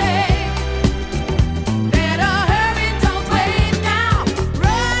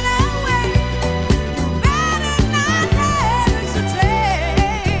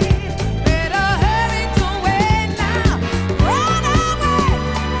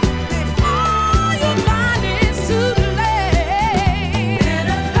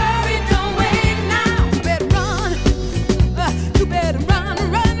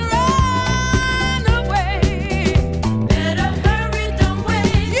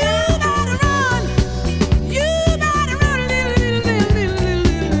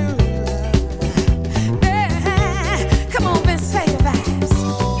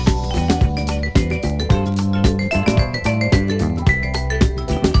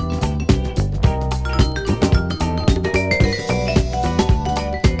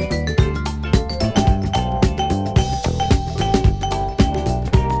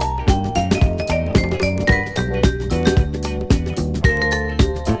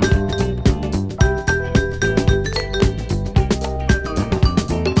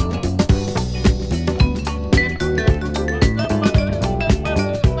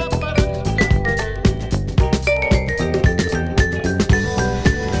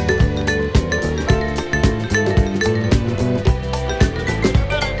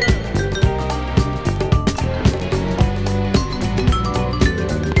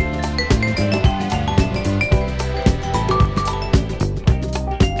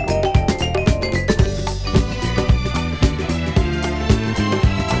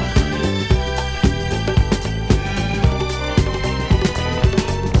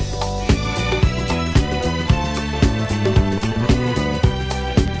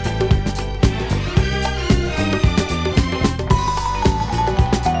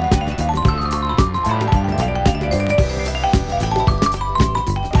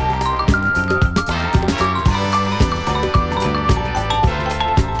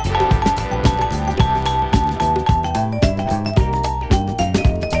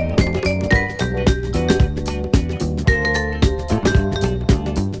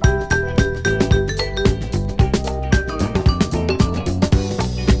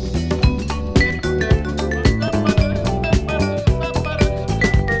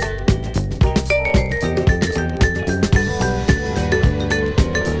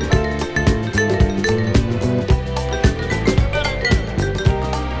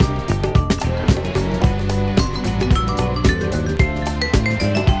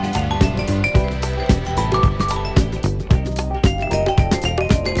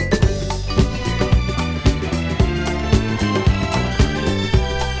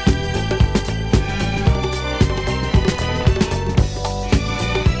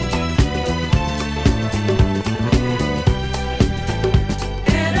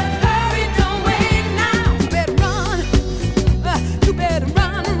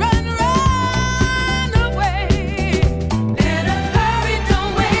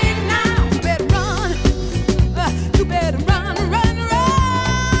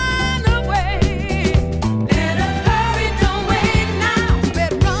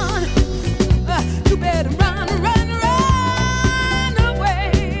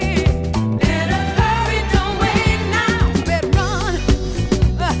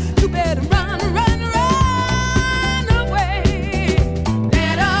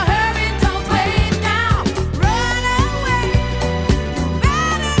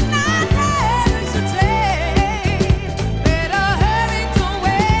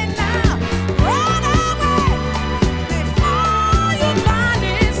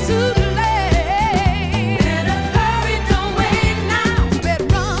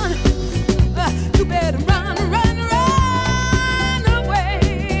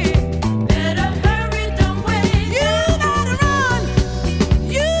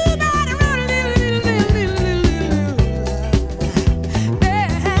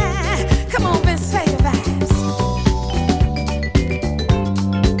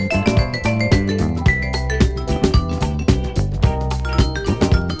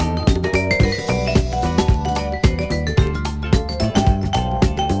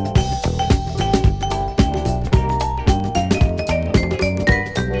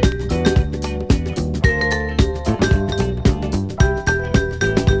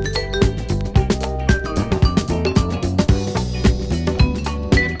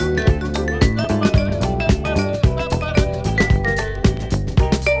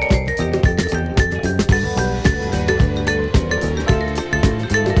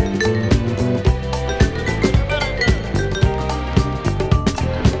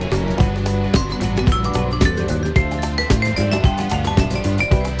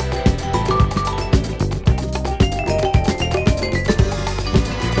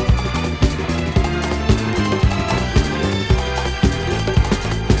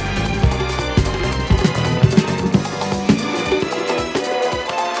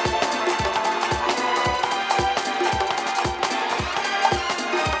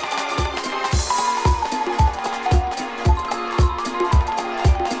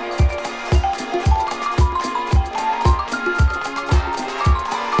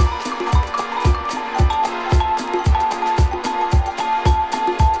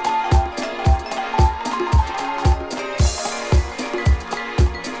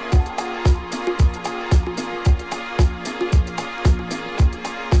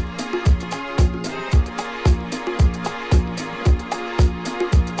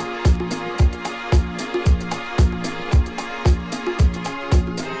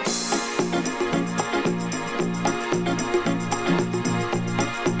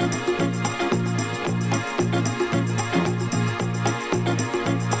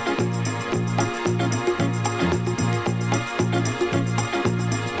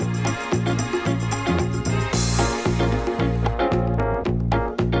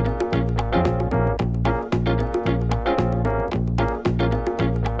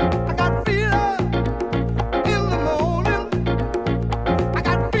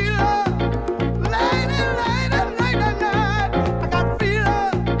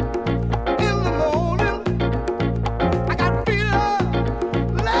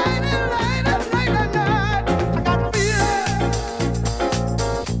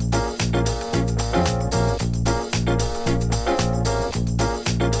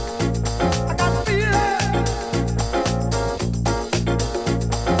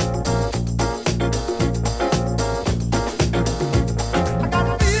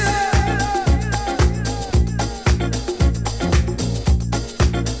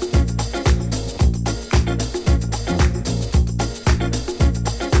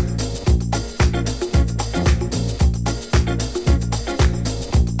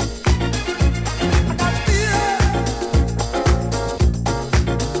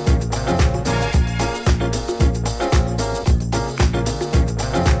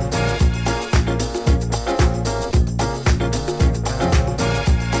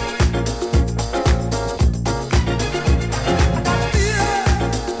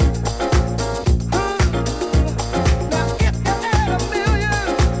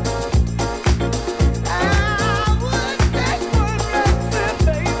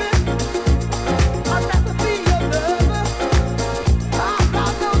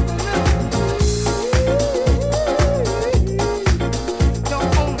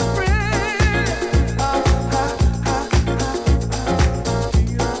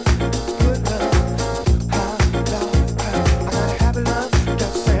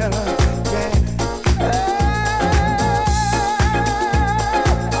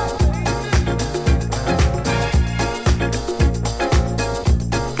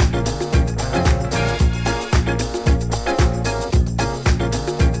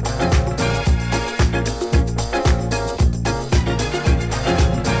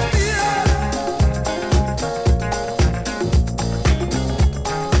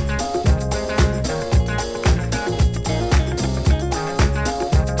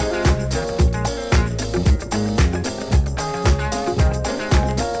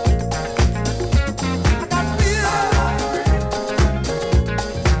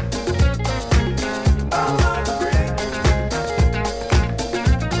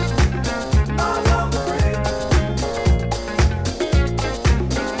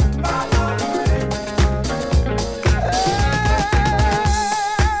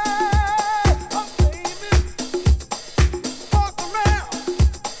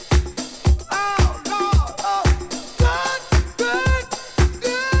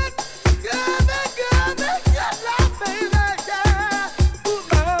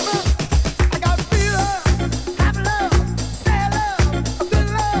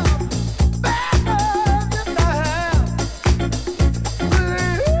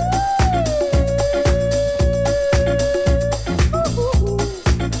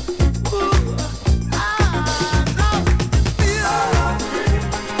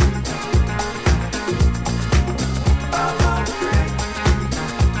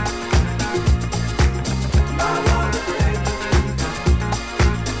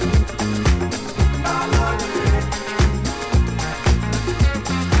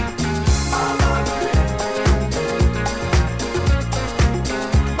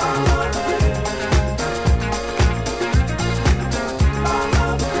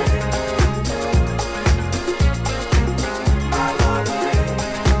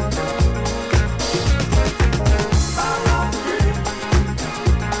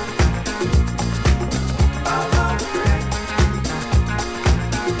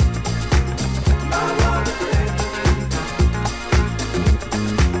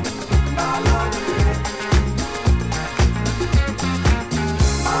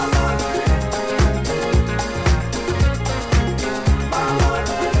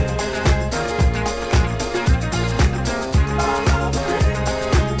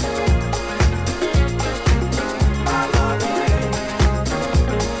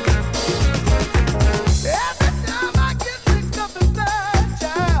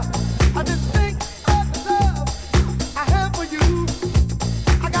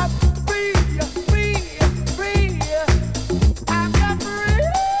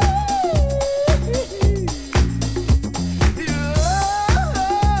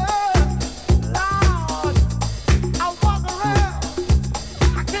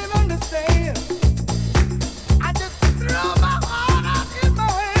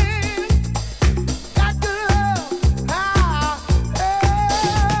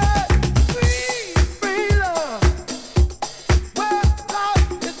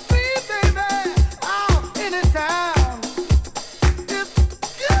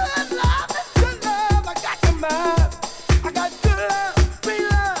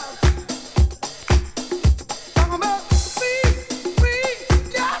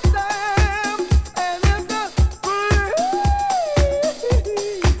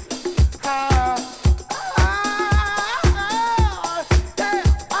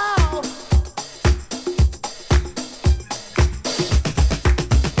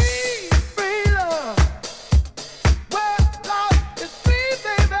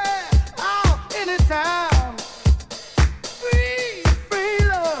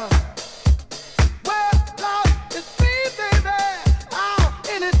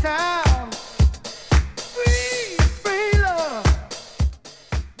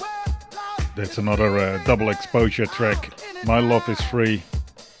 That's another double exposure track. My Love is Free.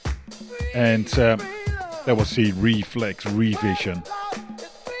 And that was the Reflex Revision.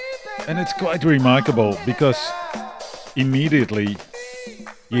 And it's quite remarkable because immediately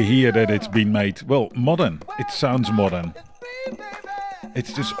you hear that it's been made, well, modern. It sounds modern.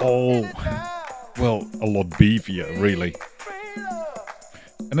 It's just all, well, a lot beefier, really.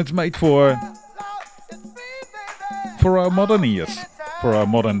 And it's made for our modern ears, for our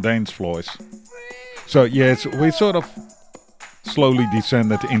modern dance floors. So yes, we sort of slowly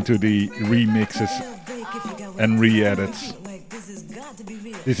descended into the remixes and re-edits.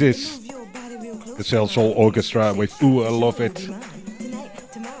 This is the Salsoul Orchestra with Ooh I Love It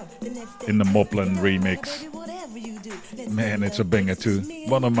in the Moblin remix. Man, it's a banger too.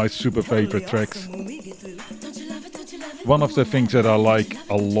 One of my super favorite tracks. One of the things that I like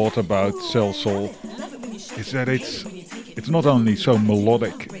a lot about Salsoul is that it's not only so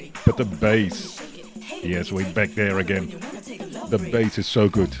melodic, but the bass. Yes, we're back there again. The bass is so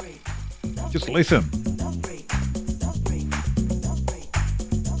good. Just listen.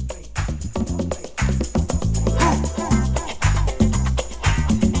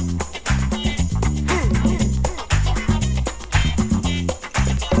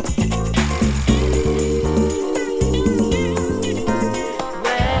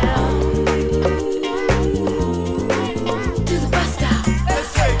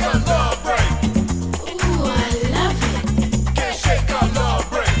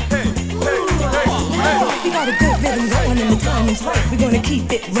 We're gonna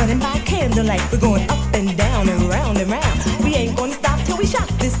keep it running by candlelight. We're going up and down and round and round. We ain't gonna stop till we shock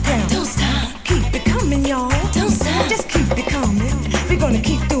this town. Don't stop. Keep it coming, y'all. Don't stop. Just keep it coming. We're gonna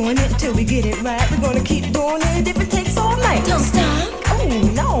keep doing it until we get it right. We're gonna keep doing it if it takes all night. Don't stop. Oh,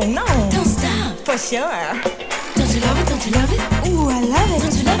 no, no. Don't stop. For sure. Don't you love it? Don't you love it? Ooh, I love it.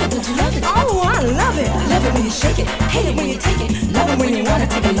 Don't you love it? Don't you love it? Oh, I love it. Love it when you shake it. Hate it when you take it. Love it when you wanna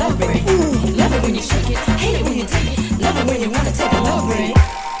take a love break. Ooh, love it when you shake it. Hate it when you take it. Love it when you wanna take a love break.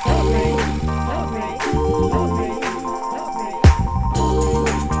 Love break. Love break. Love break.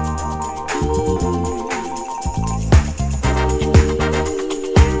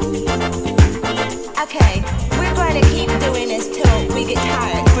 Okay, we're going to keep doing this till we get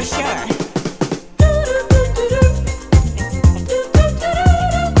tired, for sure.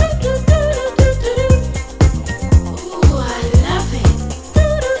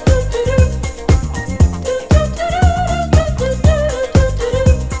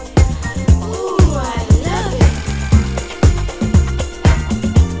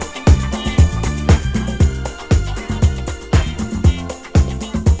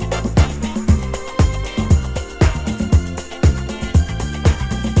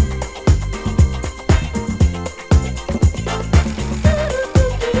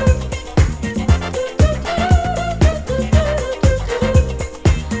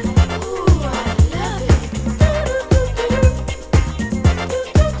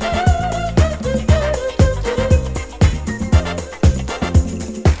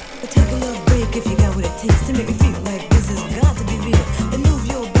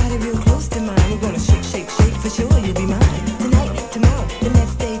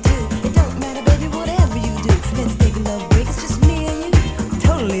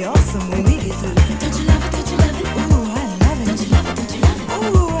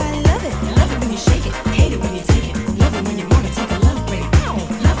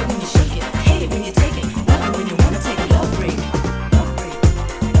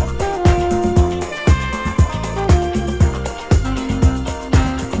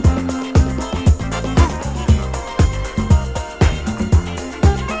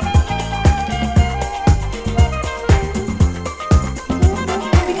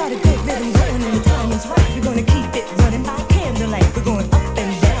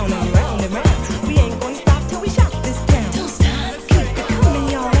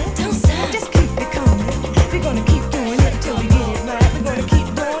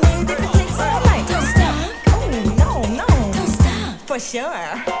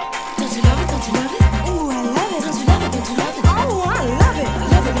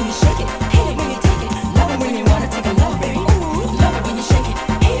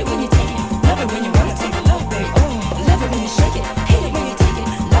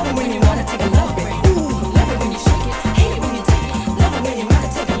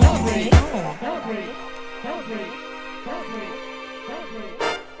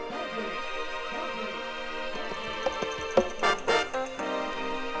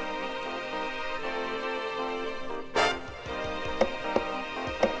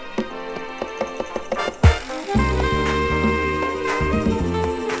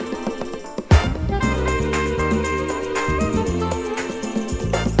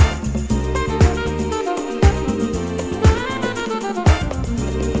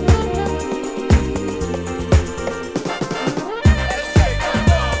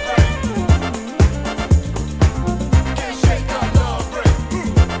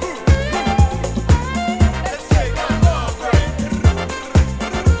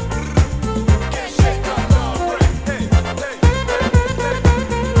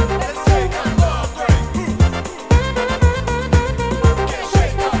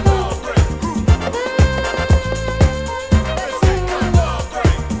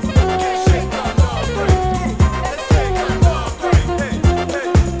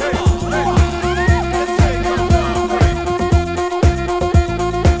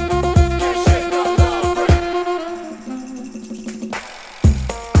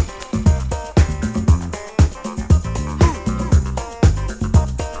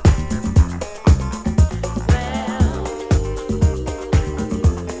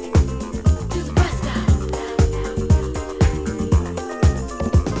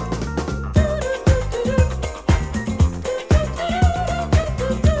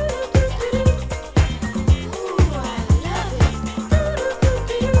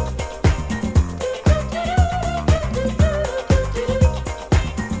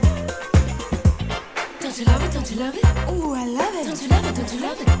 you love it? Ooh, I love it. Don't you love it? Don't you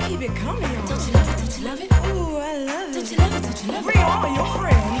love it? Keep it coming, y'all. Don't you love it? Don't you love it? Ooh, I love it. Don't you love it? Don't you love it? Bring all your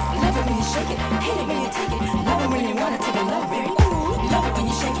friends. Love it when you shake it, hate it when you take it. Love it when you wanna take a love break. Ooh, love it when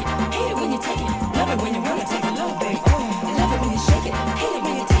you shake it, hate it when you take it. Love it when you wanna take a love break. Love it when you shake it, hate it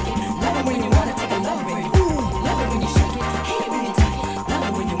when you take it. Love it when you wanna take a love break. Ooh, love it when you shake it, hate it when you take it. Love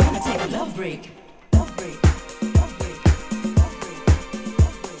it when you wanna take a love break. Love break. Love break. Love break.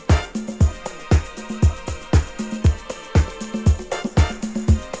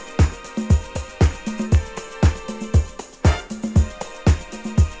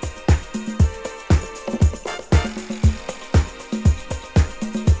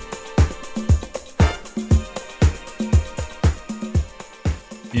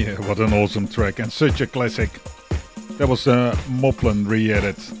 Yeah, what an awesome track and such a classic. That was Moplin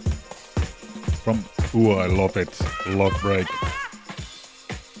re-edit from Ooh, I Love It, Love Break.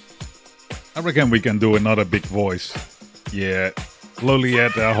 I reckon we can do another big voice. Yeah,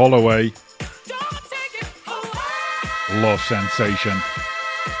 Lolietta Holloway, Love Sensation.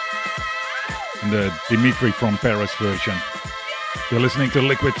 And the Dimitri from Paris version. You're listening to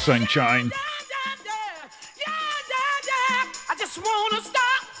Liquid Sunshine. I just wanna stop.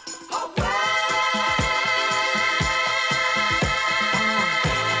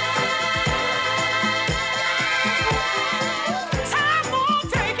 Time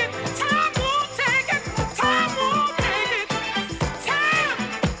won't take it. Time won't take it. Time won't take it. Time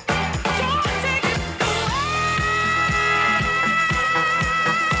don't take it.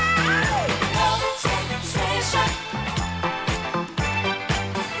 Love sensation.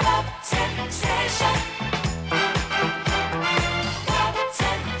 Love sensation.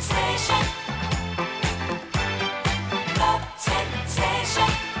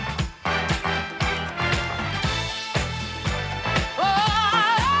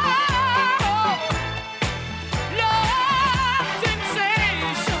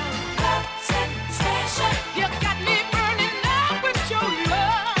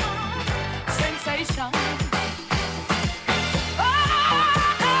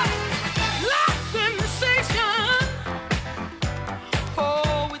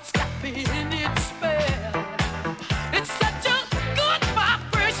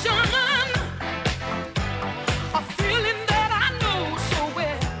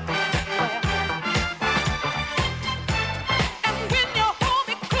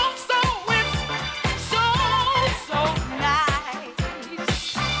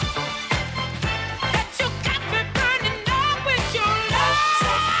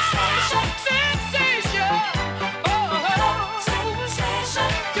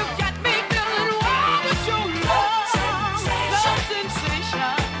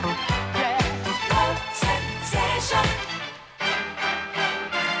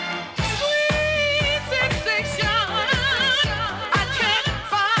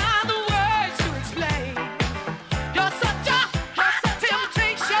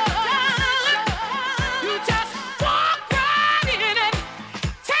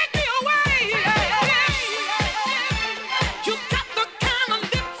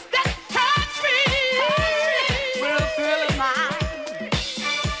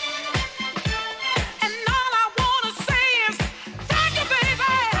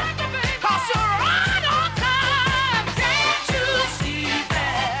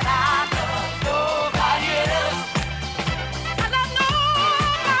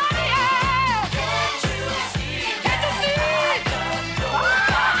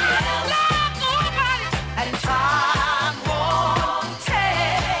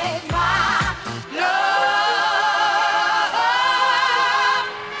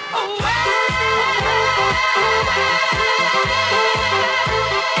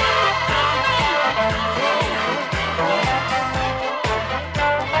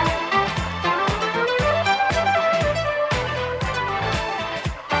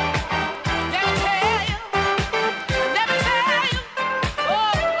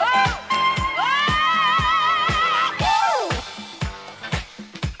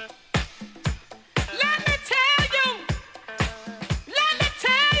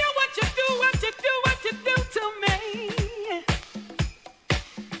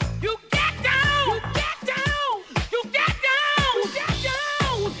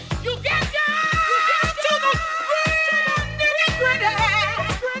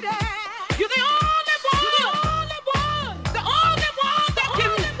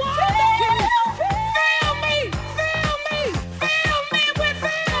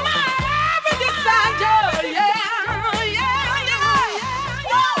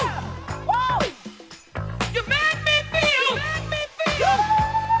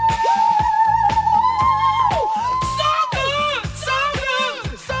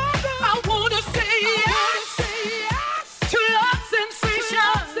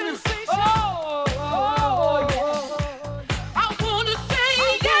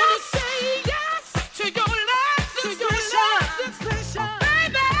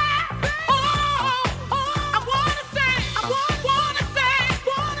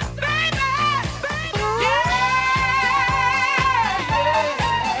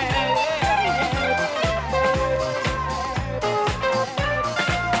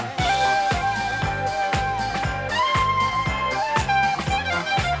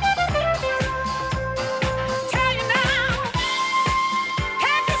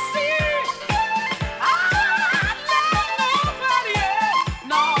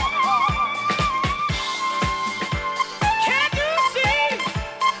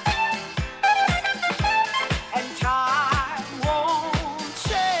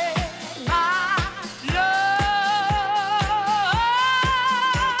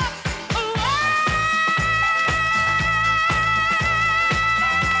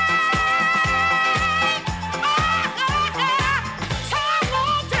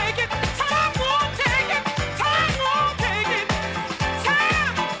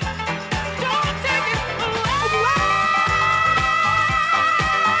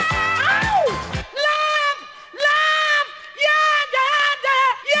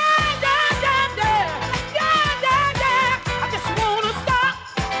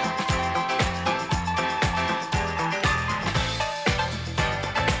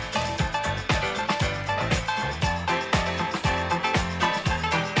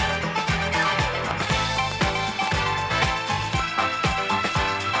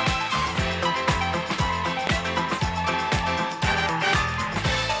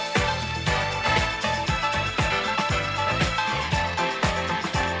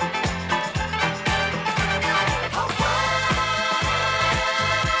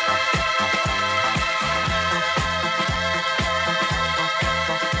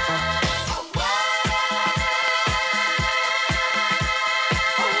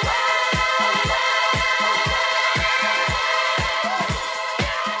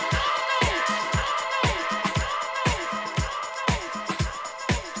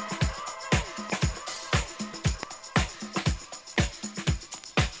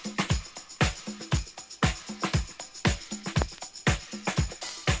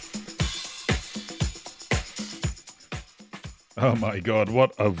 Oh my God,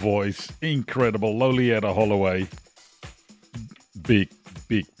 what a voice. Incredible. Lolietta Holloway. Big,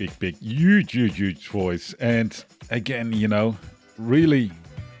 huge voice. And again, you know, really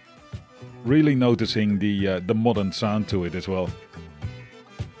noticing the modern sound to it as well.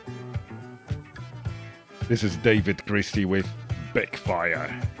 This is David Christie with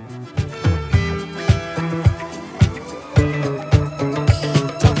Backfire.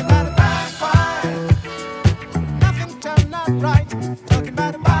 Right, talking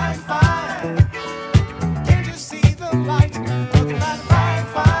about a fire. Can't you see the light? Talking about a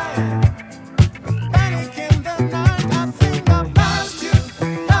fire. Panic in the night. I think I've lost you.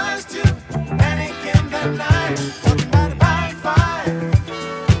 Panic in the night. Talking about a fire.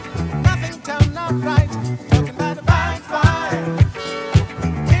 Nothing turned out right. Talking about a fire.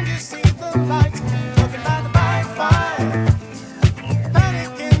 Can't you see the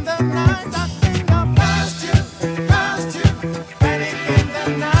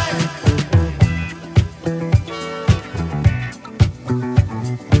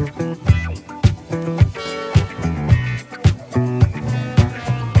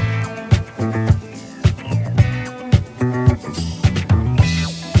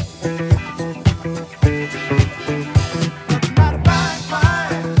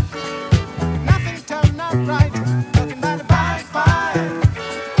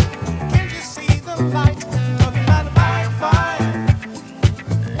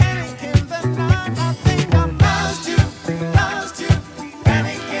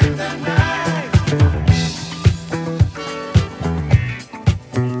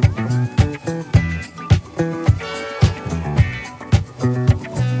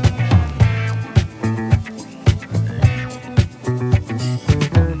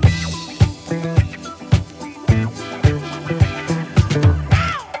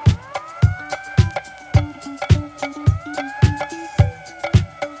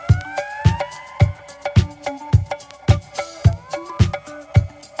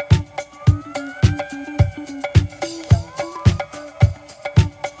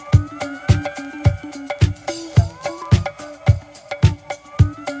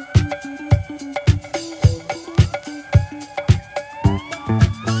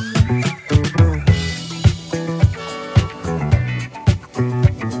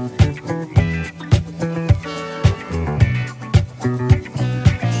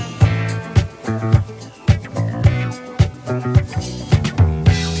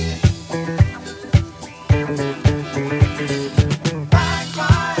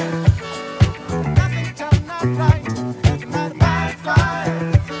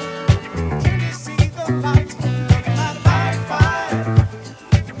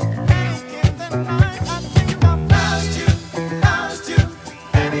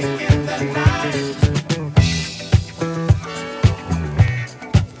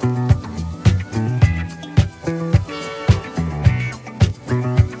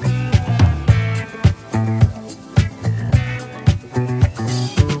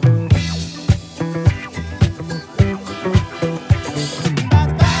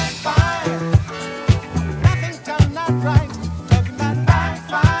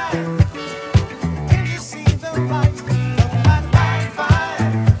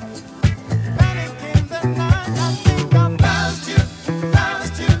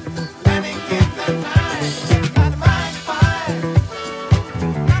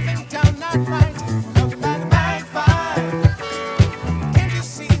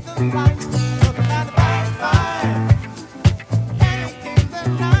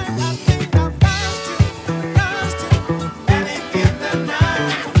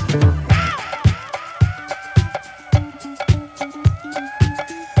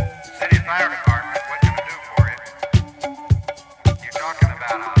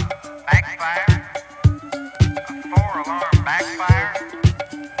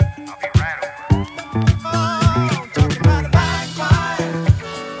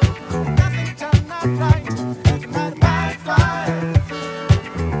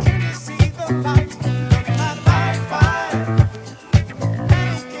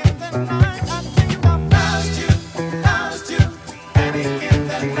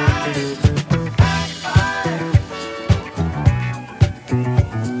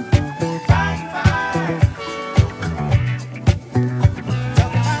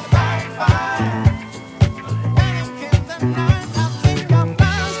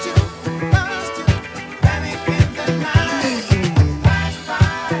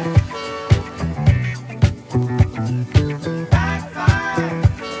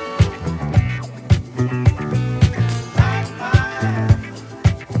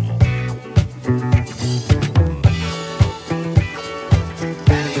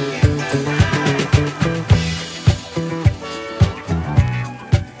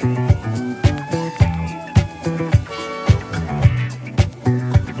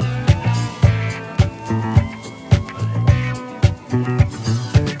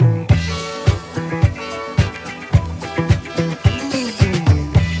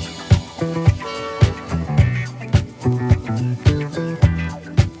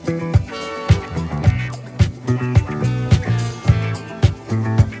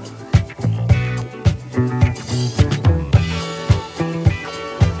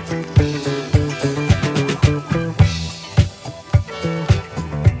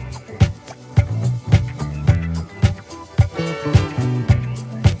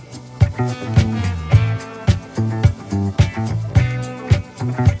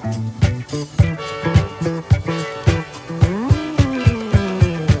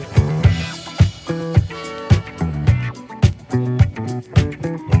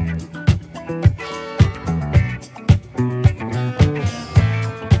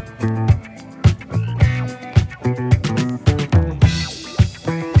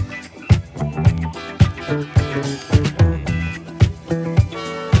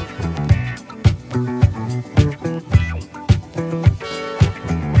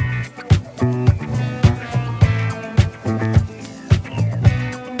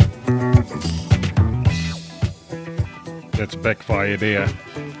backfire there.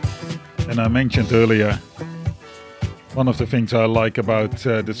 And I mentioned earlier, one of the things I like about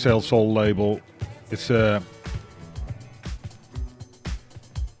the Salsoul label is the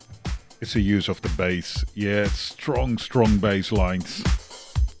use of the bass. Yeah, strong bass lines.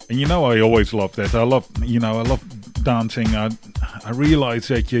 And you know, I always love that. I love dancing. I realize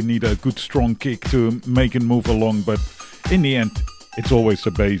that you need a good strong kick to make it move along, but in the end, it's always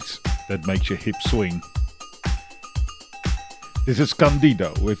the bass that makes your hips swing. This is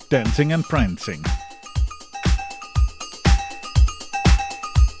Candido with Dancing and Prancing.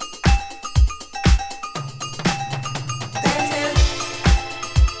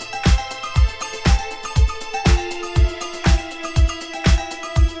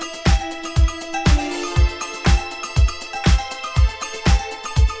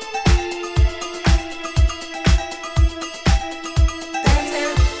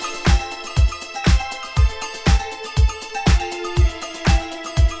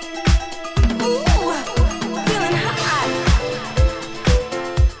 Ooh.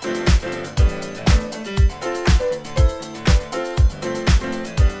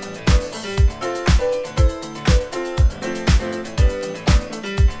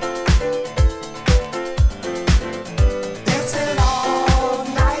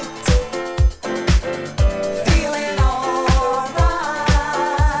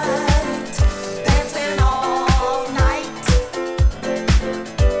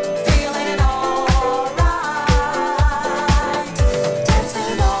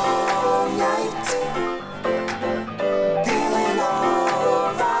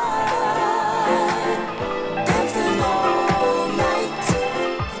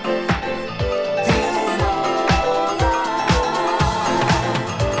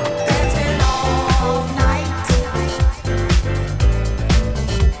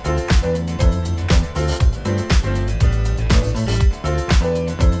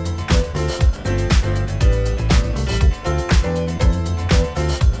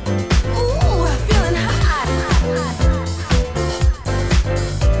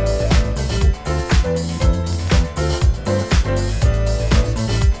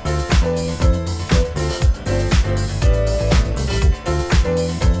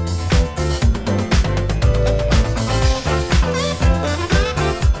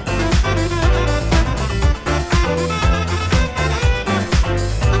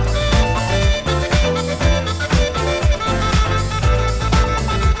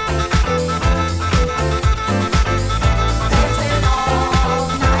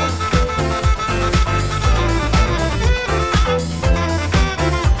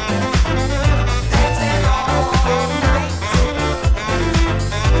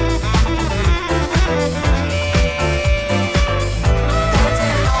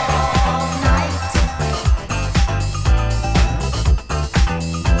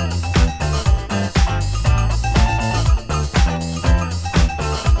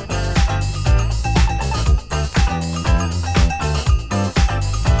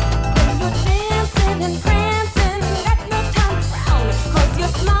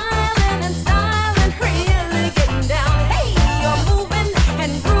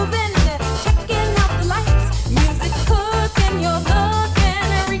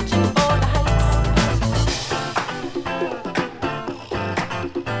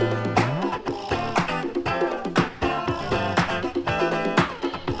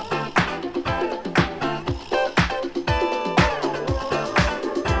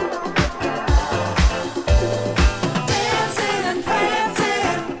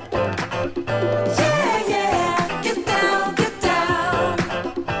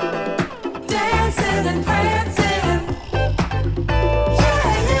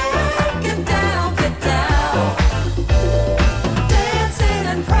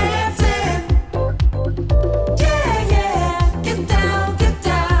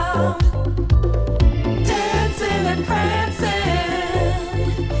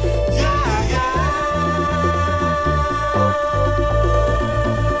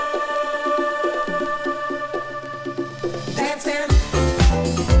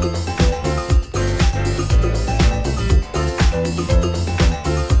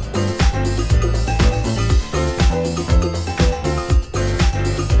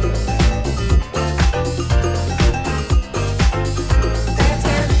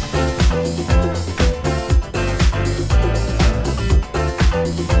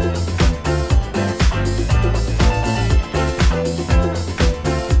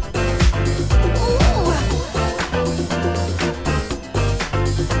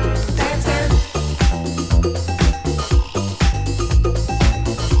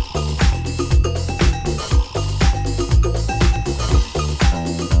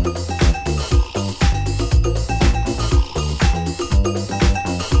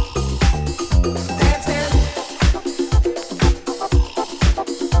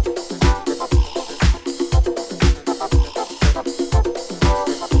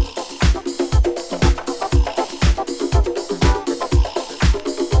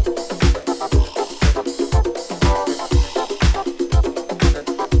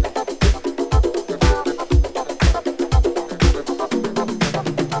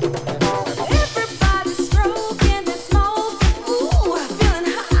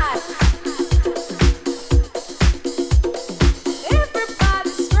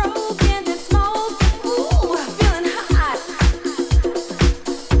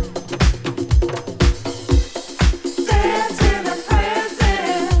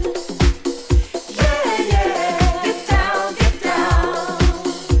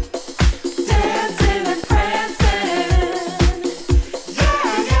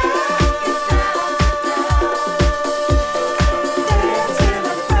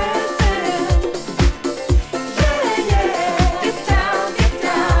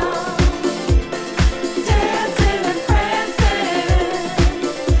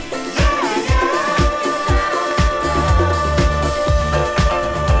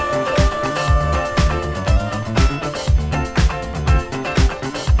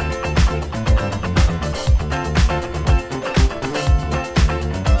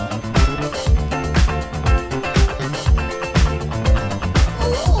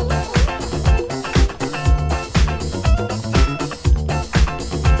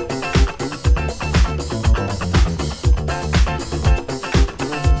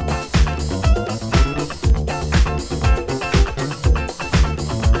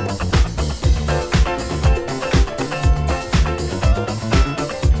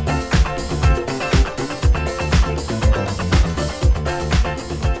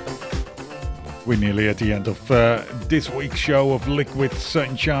 nearly at the end of this week's show of Liquid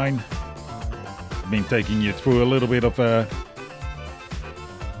Sunshine. I've been taking you through a little bit of a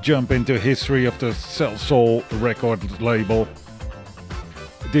jump into history of the Salsoul record label.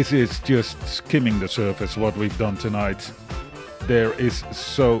 This is just skimming the surface what we've done tonight. There is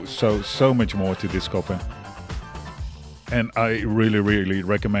so much more to discover. And I really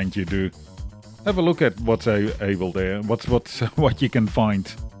recommend you do have a look at what's able there, what you can find.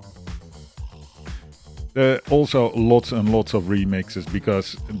 There are also lots and lots of remixes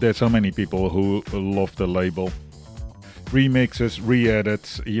because there's so many people who love the label. Remixes,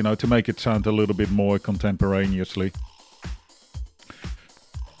 re-edits, to make it sound a little bit more contemporaneously.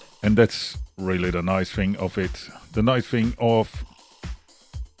 And that's really the nice thing of it. The nice thing of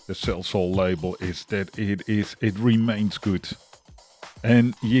the Salsoul label is that it remains good.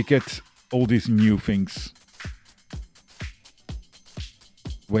 And you get all these new things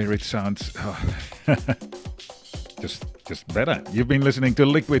where it sounds just better. You've been listening to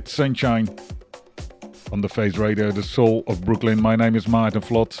Liquid Sunshine on the Face Radio, the soul of Brooklyn. My name is Maarten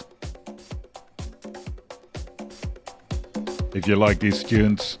Vlot. If you like these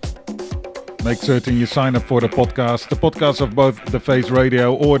tunes, make certain you sign up for the podcast of both the Face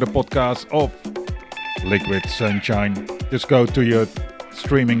Radio or the podcast of Liquid Sunshine. Just go to your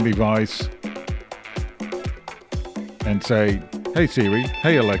streaming device and say, "Hey Siri,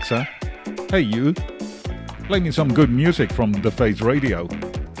 hey Alexa, hey you, play me some good music from the Face Radio.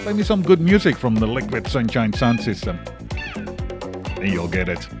 Play me some good music from the Liquid Sunshine sound system." And you'll get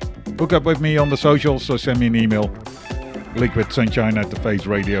it. Hook up with me on the socials or send me an email.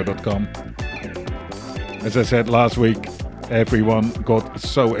 liquidsunshine@thefaceradio.com. As I said last week, everyone got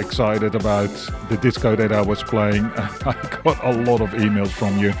so excited about the disco that I was playing. I got a lot of emails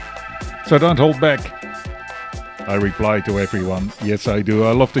from you. So don't hold back. I reply to everyone. Yes, I do.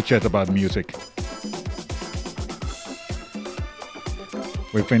 I love to chat about music.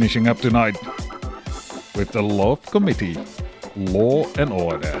 We're finishing up tonight with the Love Committee, Law and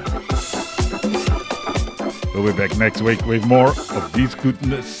Order. We'll be back next week with more of this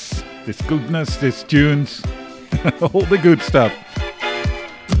goodness, these tunes, all the good stuff.